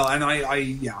coming along well, and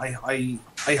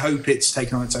I hope it's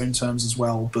taken on its own terms as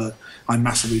well, but I'm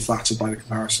massively flattered by the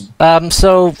comparison.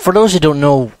 So for those who don't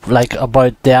know, like,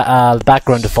 about the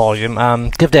background of Volume,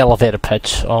 give the elevator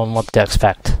pitch on what they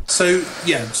expect. So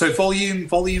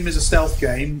Volume is a stealth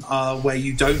game where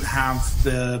you don't have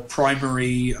the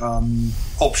primary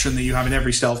option that you have in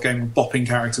every stealth game of bopping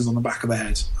characters on the back of the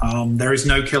head. There is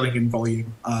no killing in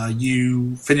Volume.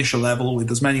 You finish a level with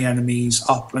as many enemies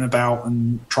up and about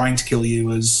and trying to kill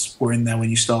you as were in there when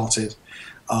you started.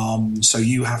 So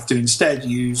you have to instead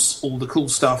use all the cool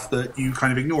stuff that you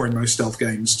kind of ignore in most stealth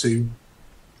games to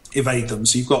evade them.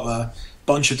 So you've got a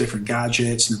bunch of different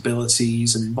gadgets and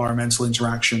abilities and environmental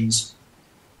interactions.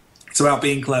 It's about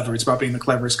being clever. It's about being the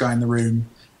cleverest guy in the room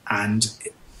and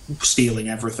stealing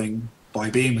everything by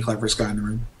being the cleverest guy in the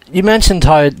room. You mentioned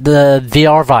how the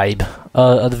VR vibe,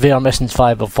 the VR missions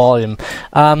vibe of Volume.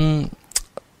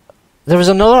 There was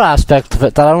another aspect of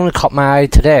it that only caught my eye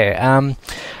today.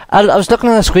 I was looking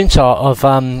at a screenshot of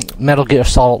Metal Gear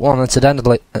Solid 1,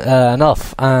 incidentally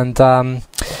enough, and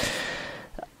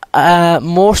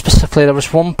more specifically, there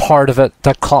was one part of it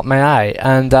that caught my eye,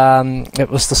 and it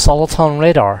was the Soliton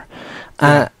radar.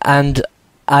 And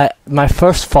my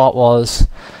first thought was,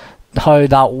 how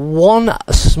that one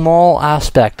small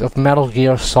aspect of Metal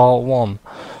Gear Solid 1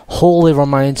 wholly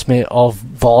reminds me of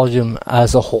Volume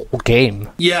as a whole game.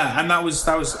 Yeah, and that was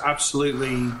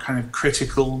absolutely kind of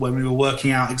critical when we were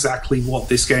working out exactly what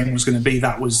this game was going to be.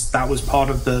 That was part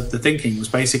of the thinking. It was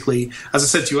basically, as I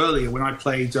said to you earlier, when I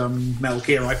played Metal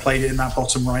Gear, I played it in that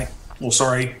bottom right,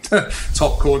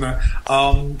 top corner,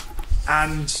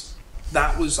 and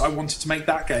that was, I wanted to make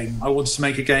that game. I wanted to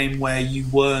make a game where you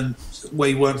weren't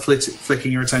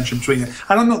flicking your attention between it.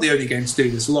 And I'm not the only game to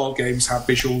do this. A lot of games have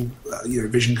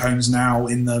vision cones now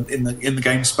in the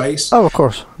game space. Oh, of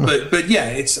course. But yeah,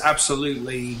 it's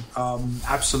absolutely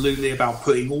about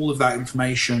putting all of that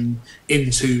information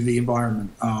into the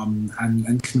environment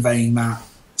and conveying that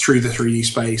through the 3D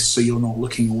space, so you're not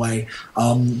looking away.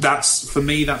 That's, for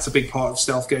me, that's a big part of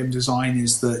stealth game design,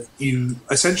 is that you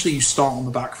start on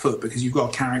the back foot because you've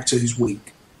got a character who's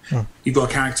weak. You've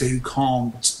got a character who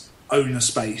can't own a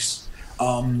space.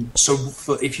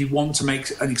 If you want to make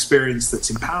an experience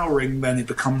that's empowering, then it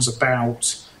becomes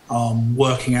about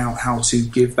working out how to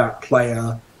give that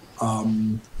player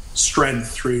strength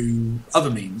through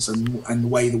other means, and the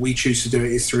way that we choose to do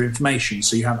it is through information.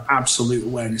 So you have absolute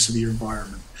awareness of your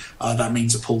environment. That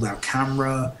means a pulled out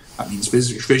camera, that means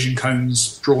vision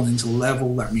cones drawn into the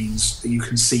level, that means that you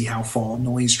can see how far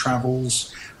noise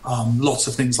travels, lots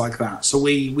of things like that. So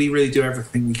we really do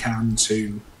everything we can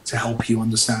to help you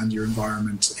understand your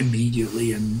environment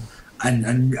immediately and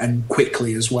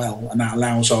quickly as well, and that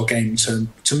allows our game to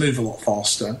move a lot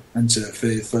faster and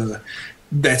for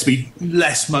there to be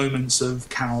less moments of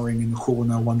cowering in the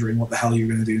corner wondering what the hell you're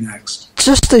going to do next.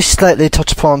 Just to slightly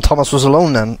touch upon Thomas Was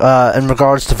Alone then, in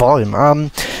regards to volume,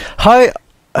 how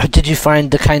did you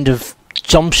find the kind of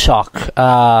jump shock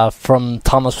from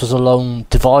Thomas Was Alone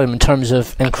to volume in terms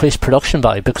of increased production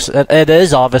value? Because it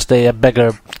is obviously a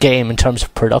bigger game in terms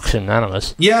of production,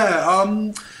 anyways. Yeah,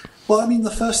 well, I mean, the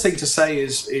first thing to say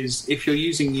is if you're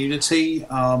using Unity,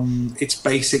 it's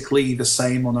basically the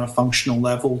same on a functional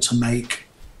level to make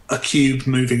a cube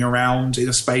moving around in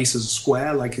a space as a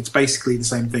square. Like, it's basically the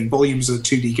same thing. Volume's a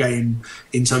 2D game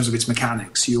in terms of its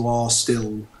mechanics. You are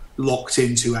still locked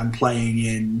into and playing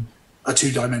in a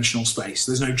two-dimensional space.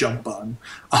 There's no jump button,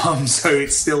 so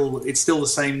it's still the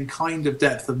same kind of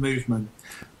depth of movement,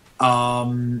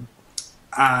 and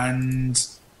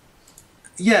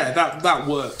yeah, that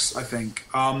works, I think.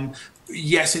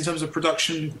 Yes, in terms of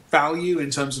production value, in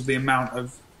terms of the amount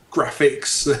of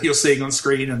graphics that you're seeing on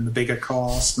screen and the bigger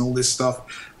cast and all this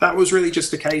stuff, that was really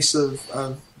just a case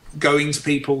of going to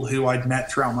people who I'd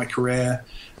met throughout my career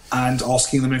and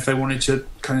asking them if they wanted to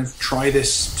kind of try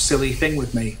this silly thing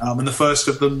with me. And the first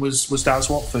of them was Daz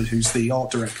Watford, who's the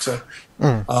art director,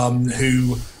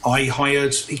 who I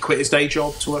hired. He quit his day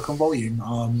job to work on Volume,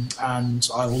 and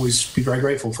I'll always be very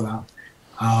grateful for that.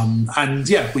 And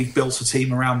yeah, we've built a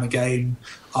team around the game,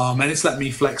 and it's let me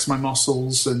flex my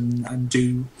muscles and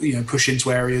do, push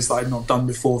into areas that I'd not done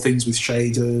before, things with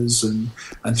shaders and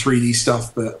 3D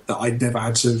stuff that I'd never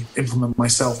had to implement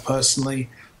myself personally.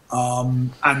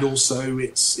 And also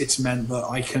it's meant that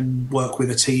I can work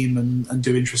with a team and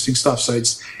do interesting stuff. So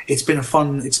it's been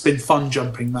fun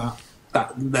jumping that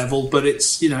level, but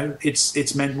it's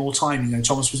meant more time.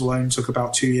 Thomas Was Alone took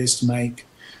about 2 years to make,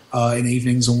 in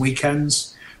evenings and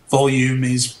weekends. Volume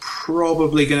is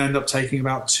probably going to end up taking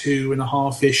about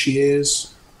 2.5-ish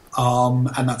years,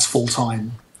 and that's full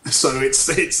time. So it's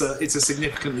a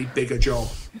significantly bigger job.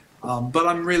 But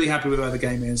I'm really happy with where the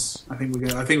game is. I think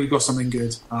we've got something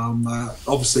good.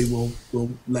 Obviously,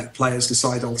 we'll let players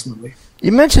decide ultimately.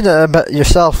 You mentioned it a bit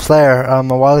yourself there a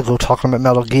while ago, talking about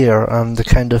Metal Gear and the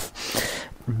kind of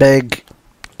big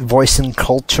voicing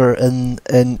culture in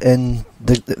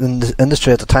the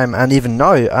industry at the time, and even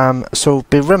now. So it'd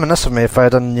be reminiscent of me if I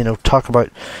didn't, talk about,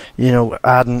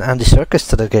 adding Andy Serkis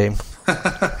to the game.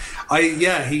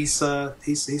 He's a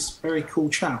very cool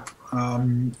chap.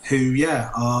 Who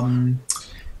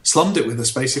slummed it with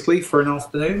us basically for an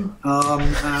afternoon,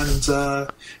 no,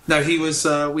 he was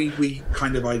we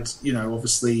kind of,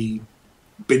 obviously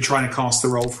been trying to cast the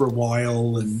role for a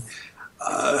while and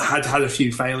had a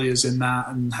few failures in that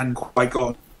and hadn't quite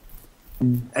got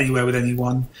anywhere with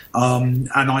anyone, and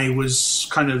I was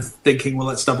kind of thinking, well,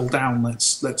 let's double down,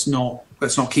 let's not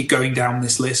keep going down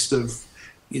this list of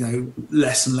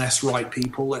less and less right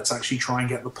people. Let's actually try and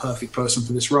get the perfect person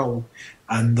for this role.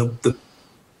 And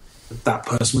that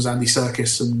person was Andy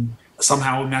Serkis, and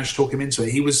somehow we managed to talk him into it.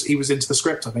 He was into the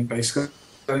script, I think, basically.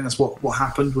 I think that's what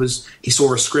happened, was he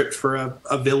saw a script for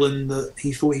a villain that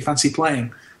he thought he fancied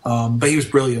playing. But he was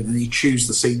brilliant, and he chose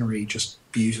the scenery just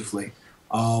beautifully.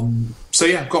 So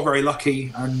yeah, got very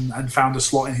lucky and found a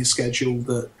slot in his schedule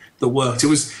that that worked. It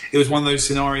was one of those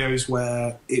scenarios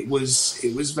where it was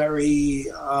very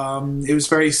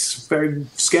very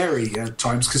scary at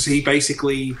times, because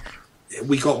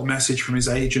we got a message from his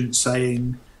agent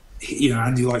saying,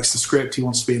 Andy likes the script, he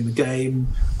wants to be in the game,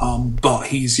 but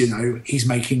he's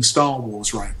making Star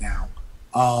Wars right now,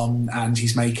 and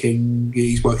he's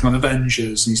working on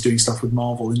Avengers, and he's doing stuff with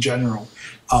Marvel in general.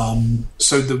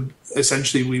 So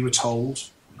essentially we were told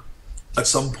at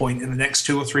some point in the next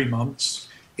 2 or 3 months,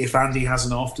 if Andy has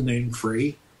an afternoon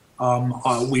free,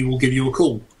 we will give you a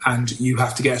call, and you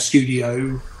have to get a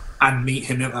studio and meet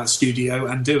him at that studio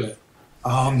and do it.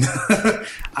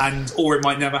 Or it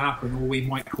might never happen, or we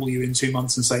might call you in 2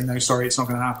 months and say, no, sorry, it's not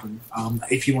going to happen.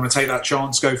 If you want to take that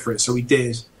chance, go for it. So we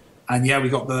did, and we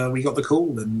got the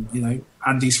call, and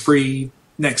Andy's free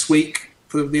next week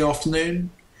for the afternoon.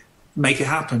 Make it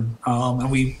happen. And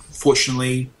we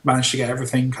fortunately managed to get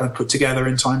everything kind of put together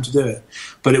in time to do it.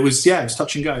 But it was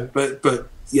touch and go. But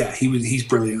yeah, he's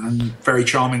brilliant and very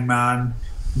charming man,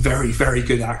 very, very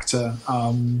good actor.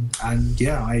 And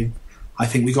yeah, I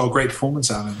think we got a great performance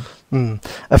out of him.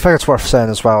 I think it's worth saying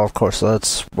as well, of course,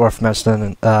 it's worth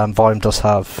mentioning, Volume does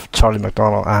have Charlie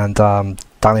McDonnell and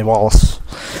Danny Wallace.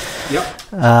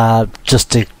 Yep.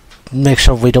 Just to make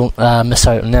sure we don't miss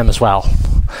out on them as well.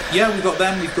 Yeah, we've got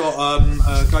them. We've got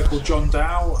a guy called John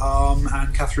Dow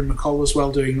and Catherine McCall as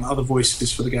well doing other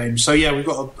voices for the game. So yeah, we've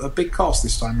got a big cast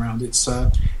this time around. It's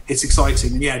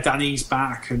exciting, and yeah, Danny's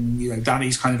back, and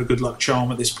Danny's kind of a good luck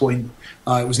charm at this point.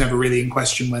 It was never really in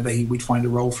question whether we'd find a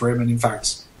role for him, and in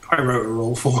fact, I wrote a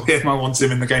role for him. I wanted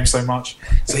him in the game so much,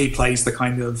 so he plays the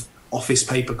kind of office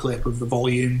paperclip of the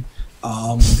Volume,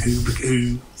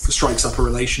 who strikes up a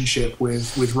relationship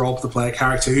with Rob, the player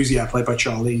character, who's played by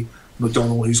Charlie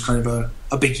McDonnell, who's kind of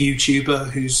a big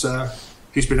YouTuber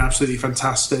who's been absolutely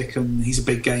fantastic, and he's a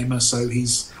big gamer, so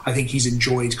I think he's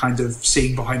enjoyed kind of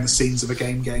seeing behind the scenes of a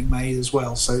game getting made as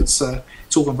well. So it's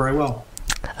all gone very well.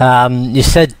 You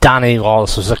said Danny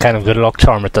Wallace was a kind of good luck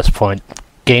charm at this point.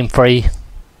 Game free,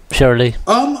 surely.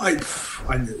 I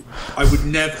would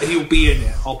never. He'll be in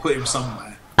it. I'll put him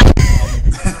somewhere.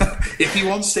 If he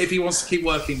wants to keep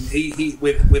working, he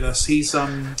with us, he's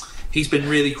been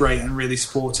really great and really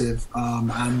supportive,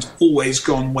 and always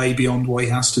gone way beyond what he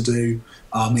has to do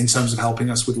in terms of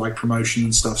helping us with like promotion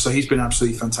and stuff. So he's been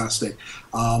absolutely fantastic,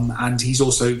 and he's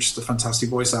also just a fantastic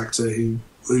voice actor who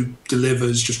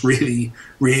delivers just really,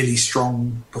 really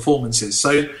strong performances.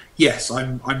 So yes,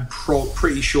 I'm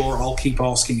pretty sure I'll keep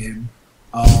asking him.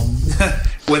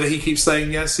 Whether he keeps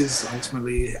saying yes is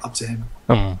ultimately up to him.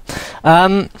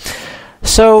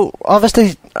 So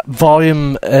obviously,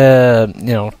 Volume,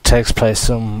 takes place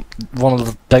in one of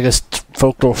the biggest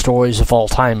folklore stories of all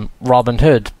time, Robin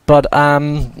Hood. But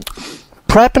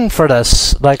prepping for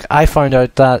this, I found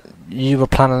out that you were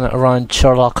planning it around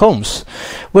Sherlock Holmes,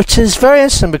 which is very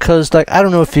interesting because, I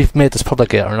don't know if you've made this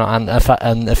public yet or not,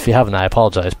 and if you haven't, I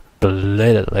apologise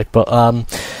belatedly, but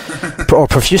or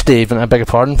profusely even, I beg your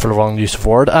pardon for the wrong use of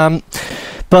word.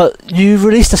 But you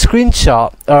released a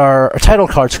screenshot, or a title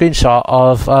card screenshot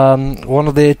of one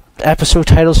of the episode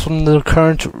titles from the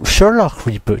current Sherlock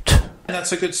reboot.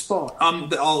 That's a good spot.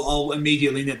 I'll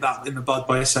immediately nip that in the bud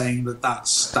by saying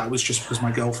that was just because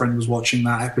my girlfriend was watching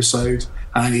that episode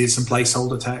and I needed some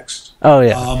placeholder text. Oh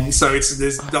yeah. So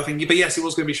there's nothing. But yes, it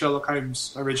was going to be Sherlock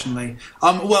Holmes originally.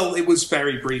 Well, it was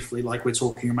very briefly, like we're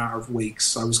talking a matter of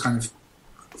weeks. I was kind of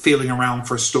feeling around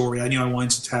for a story. I knew I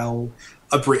wanted to tell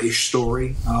a British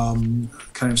story, kind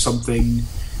of something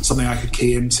I could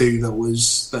key into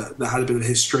that had a bit of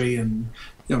history, and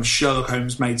Sherlock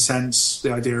Holmes made sense.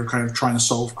 The idea of kind of trying to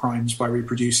solve crimes by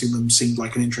reproducing them seemed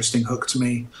like an interesting hook to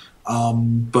me.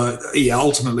 But yeah,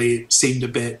 ultimately it seemed a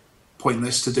bit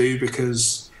pointless to do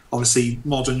because obviously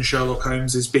modern Sherlock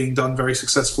Holmes is being done very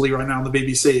successfully right now on the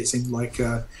BBC. It seemed like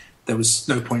there was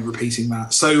no point repeating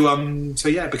that. So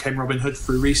yeah, it became Robin Hood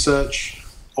through research.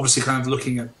 Obviously, kind of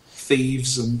looking at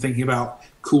thieves and thinking about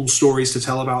cool stories to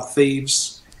tell about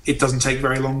thieves. It doesn't take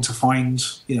very long to find,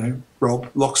 Rob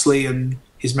Loxley and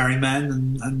his merry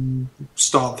men, and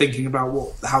start thinking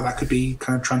about how that could be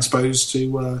kind of transposed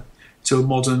to a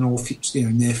modern or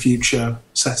near future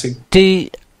setting. Do you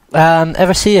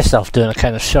ever see yourself doing a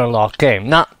kind of Sherlock game?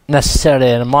 Not necessarily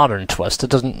in a modern twist. I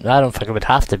don't think it would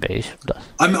have to be.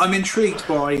 I'm intrigued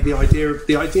by the idea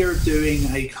of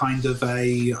doing a kind of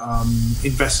a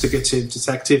investigative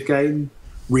detective game.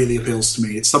 Really appeals to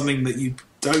me. It's something that you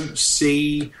don't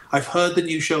see. I've heard the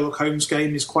new Sherlock Holmes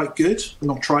game is quite good. I've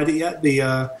not tried it yet.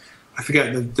 I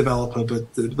forget the developer,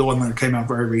 but the one that came out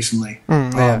very recently.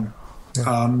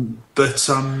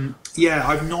 Yeah,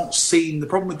 I've not seen... The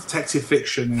problem with detective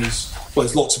fiction is... Well,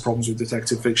 there's lots of problems with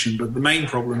detective fiction, but the main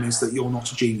problem is that you're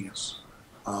not a genius.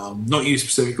 Not you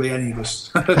specifically, any of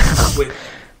us. With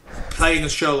playing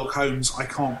as Sherlock Holmes, I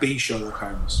can't be Sherlock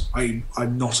Holmes.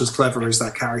 I'm not as clever as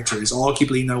that character is.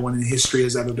 Arguably, no one in history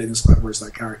has ever been as clever as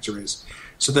that character is.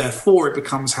 So therefore, it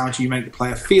becomes, how do you make the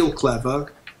player feel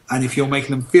clever? And if you're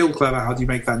making them feel clever, how do you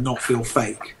make that not feel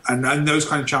fake? And those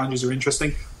kind of challenges are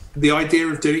interesting. The idea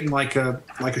of doing like a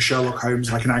Sherlock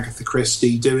Holmes, like an Agatha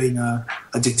Christie, doing a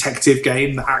detective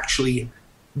game that actually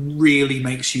really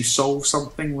makes you solve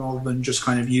something rather than just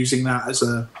kind of using that as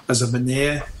a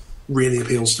veneer really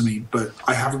appeals to me. But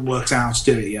I haven't worked out how to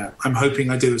do it yet. I'm hoping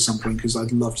I do at some point because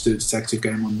I'd love to do a detective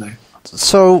game one day.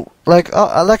 So, like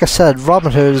I said,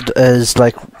 Robin Hood is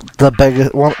like the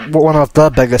biggest one of the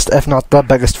biggest, if not the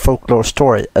biggest, folklore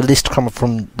story, at least coming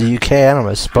from the UK,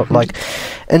 anyways. But like,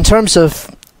 in terms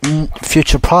of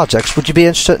future projects, would you be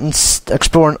interested in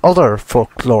exploring other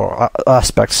folklore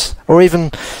aspects, or even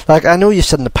like, I know you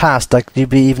said in the past, like you'd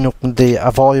be even open to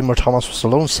a volume or Thomas Was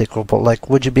Alone sequel, but like,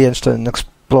 would you be interested in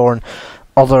exploring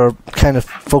other kind of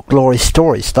folklore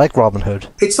stories like Robin Hood?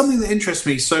 It's something that interests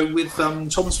me. So with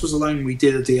Thomas Was Alone, we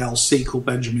did a DLC called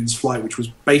Benjamin's Flight, which was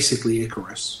basically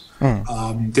Icarus.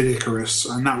 Did Icarus,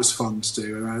 and that was fun to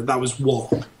do. And that was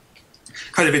what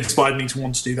kind of inspired me to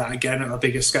want to do that again at a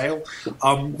bigger scale.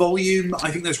 Volume,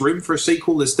 I think there's room for a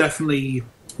sequel. There's definitely,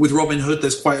 with Robin Hood,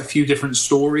 there's quite a few different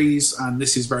stories, and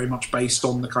this is very much based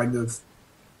on the kind of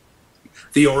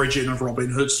the origin of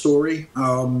Robin Hood's story.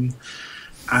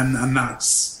 And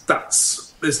that's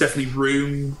there's definitely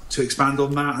room to expand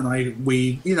on that, and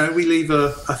we leave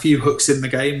a few hooks in the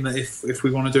game that if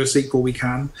we want to do a sequel, we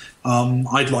can.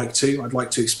 I'd like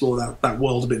to explore that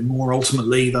world a bit more.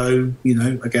 Ultimately, though,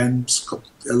 again, it's got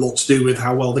a lot to do with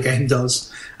how well the game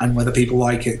does and whether people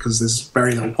like it, because there's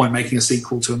very little point making a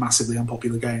sequel to a massively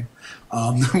unpopular game.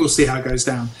 We'll see how it goes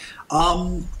down.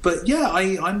 But yeah,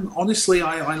 I'm honestly,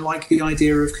 I like the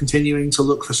idea of continuing to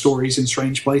look for stories in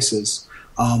strange places.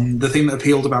 The thing that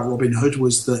appealed about Robin Hood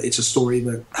was that it's a story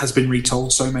that has been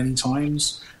retold so many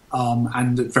times,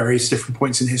 and at various different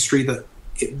points in history, that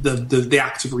the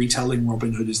act of retelling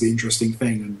Robin Hood is the interesting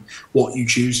thing, and what you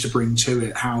choose to bring to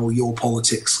it, how your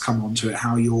politics come onto it,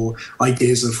 how your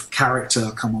ideas of character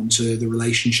come onto the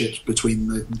relationships between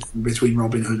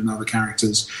Robin Hood and other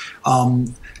characters.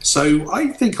 So I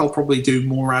think I'll probably do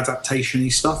more adaptation-y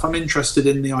stuff. I'm interested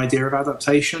in the idea of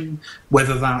adaptation,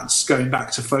 whether that's going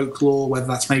back to folklore, whether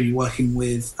that's maybe working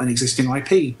with an existing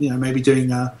IP, maybe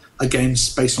doing a game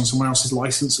based on someone else's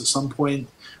license at some point,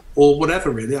 or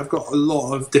whatever. Really, I've got a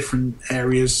lot of different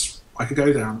areas I could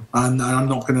go down, and I'm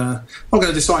not gonna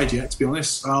decide yet, to be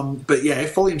honest. But yeah,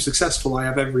 if Volume's successful, I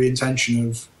have every intention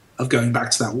of going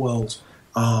back to that world.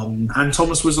 And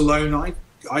Thomas Was Alone,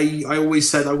 I always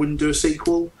said I wouldn't do a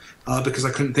sequel because I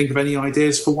couldn't think of any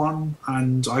ideas for one,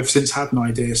 and I've since had an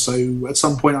idea. So at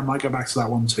some point, I might go back to that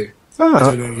one too. I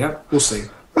don't know yet. We'll see.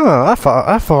 Oh,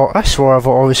 I swore I've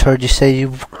always heard you say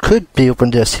you could be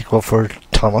open to a sequel for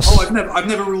Thomas. Oh, I've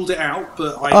never ruled it out,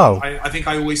 but I think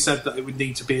I always said that it would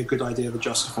need to be a good idea that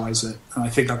justifies it, and I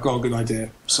think I've got a good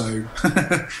idea, so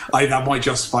that might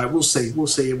justify it. We'll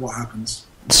see what happens.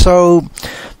 So,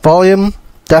 Volume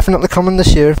definitely coming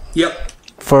this year. Yep.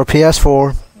 For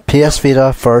PS4, PS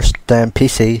Vita first, then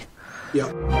PC. Yep.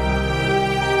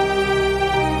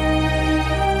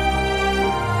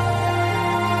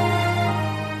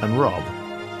 And Rob?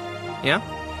 Yeah?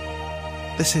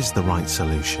 This is the right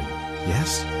solution,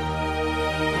 yes?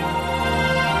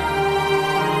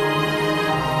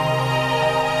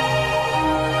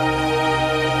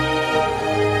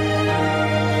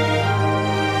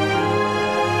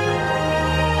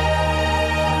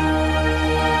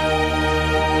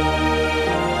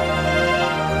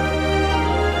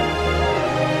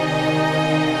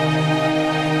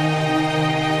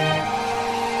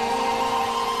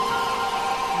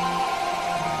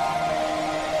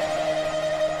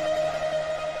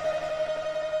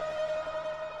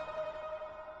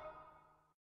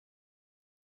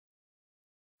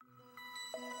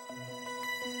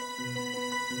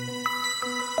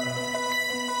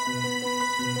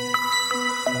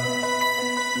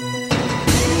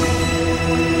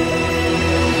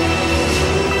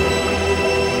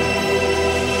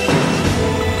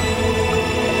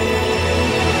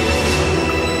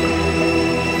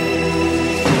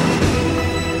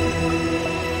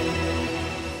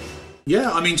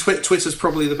 Yeah, I mean, Twitter's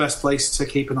probably the best place to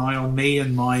keep an eye on me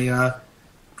and my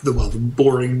the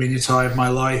boring minutiae of my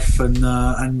life,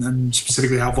 and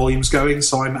specifically how volume's going.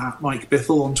 So I'm at Mike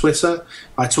Bithell on Twitter.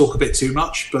 I talk a bit too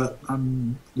much, but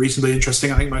I'm reasonably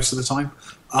interesting, I think, most of the time.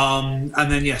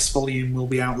 And then yes, volume will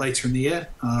be out later in the year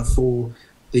for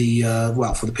the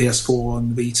PS4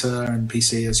 and Vita and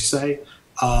PC, as you say.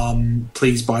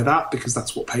 Please buy that because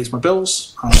that's what pays my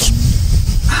bills.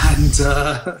 And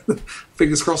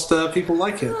fingers crossed, people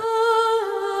like it.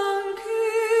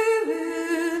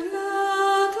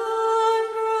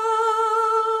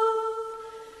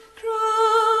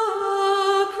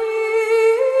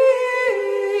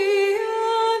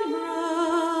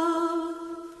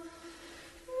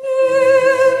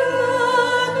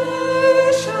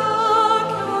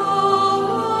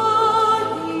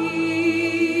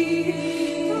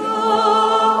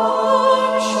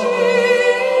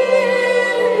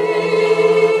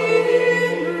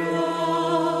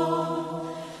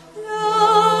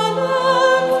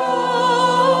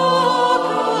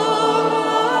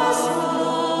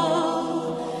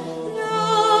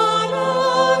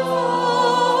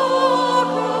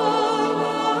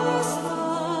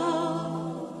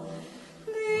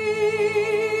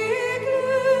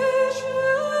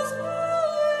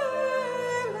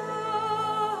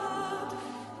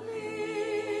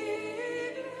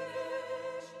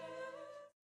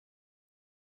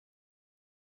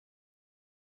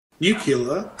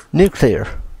 Nuclear.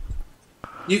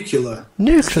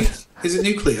 Is it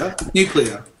nuclear?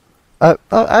 Nuclear. I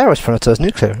always pronounce it as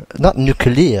nuclear, not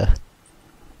nuclear.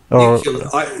 Or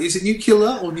is it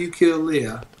nuclear or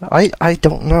nuclear? I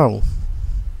don't know.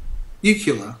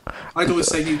 Nuclear. I'd always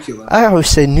say nuclear. I always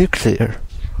say nuclear.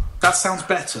 That sounds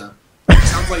better. It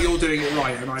sounds like you're doing it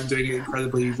right and I'm doing it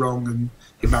incredibly wrong and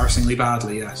embarrassingly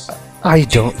badly, yes. I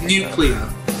don't... Nuclear.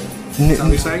 Is that what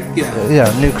you're saying? Yeah.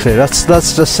 Yeah, nuclear. Let's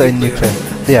just say nuclear.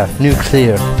 Yeah,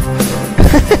 nuclear.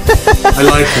 I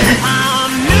like it.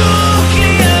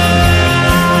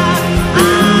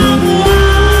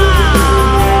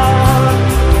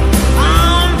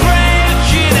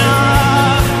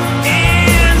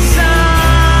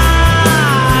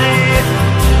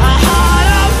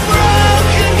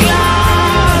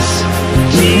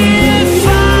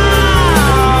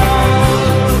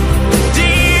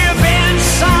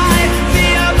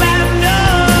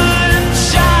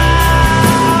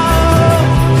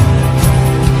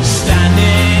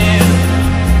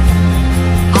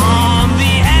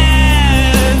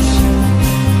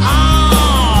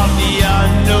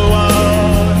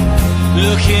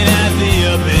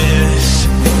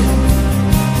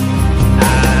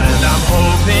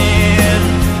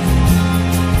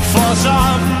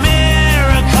 Some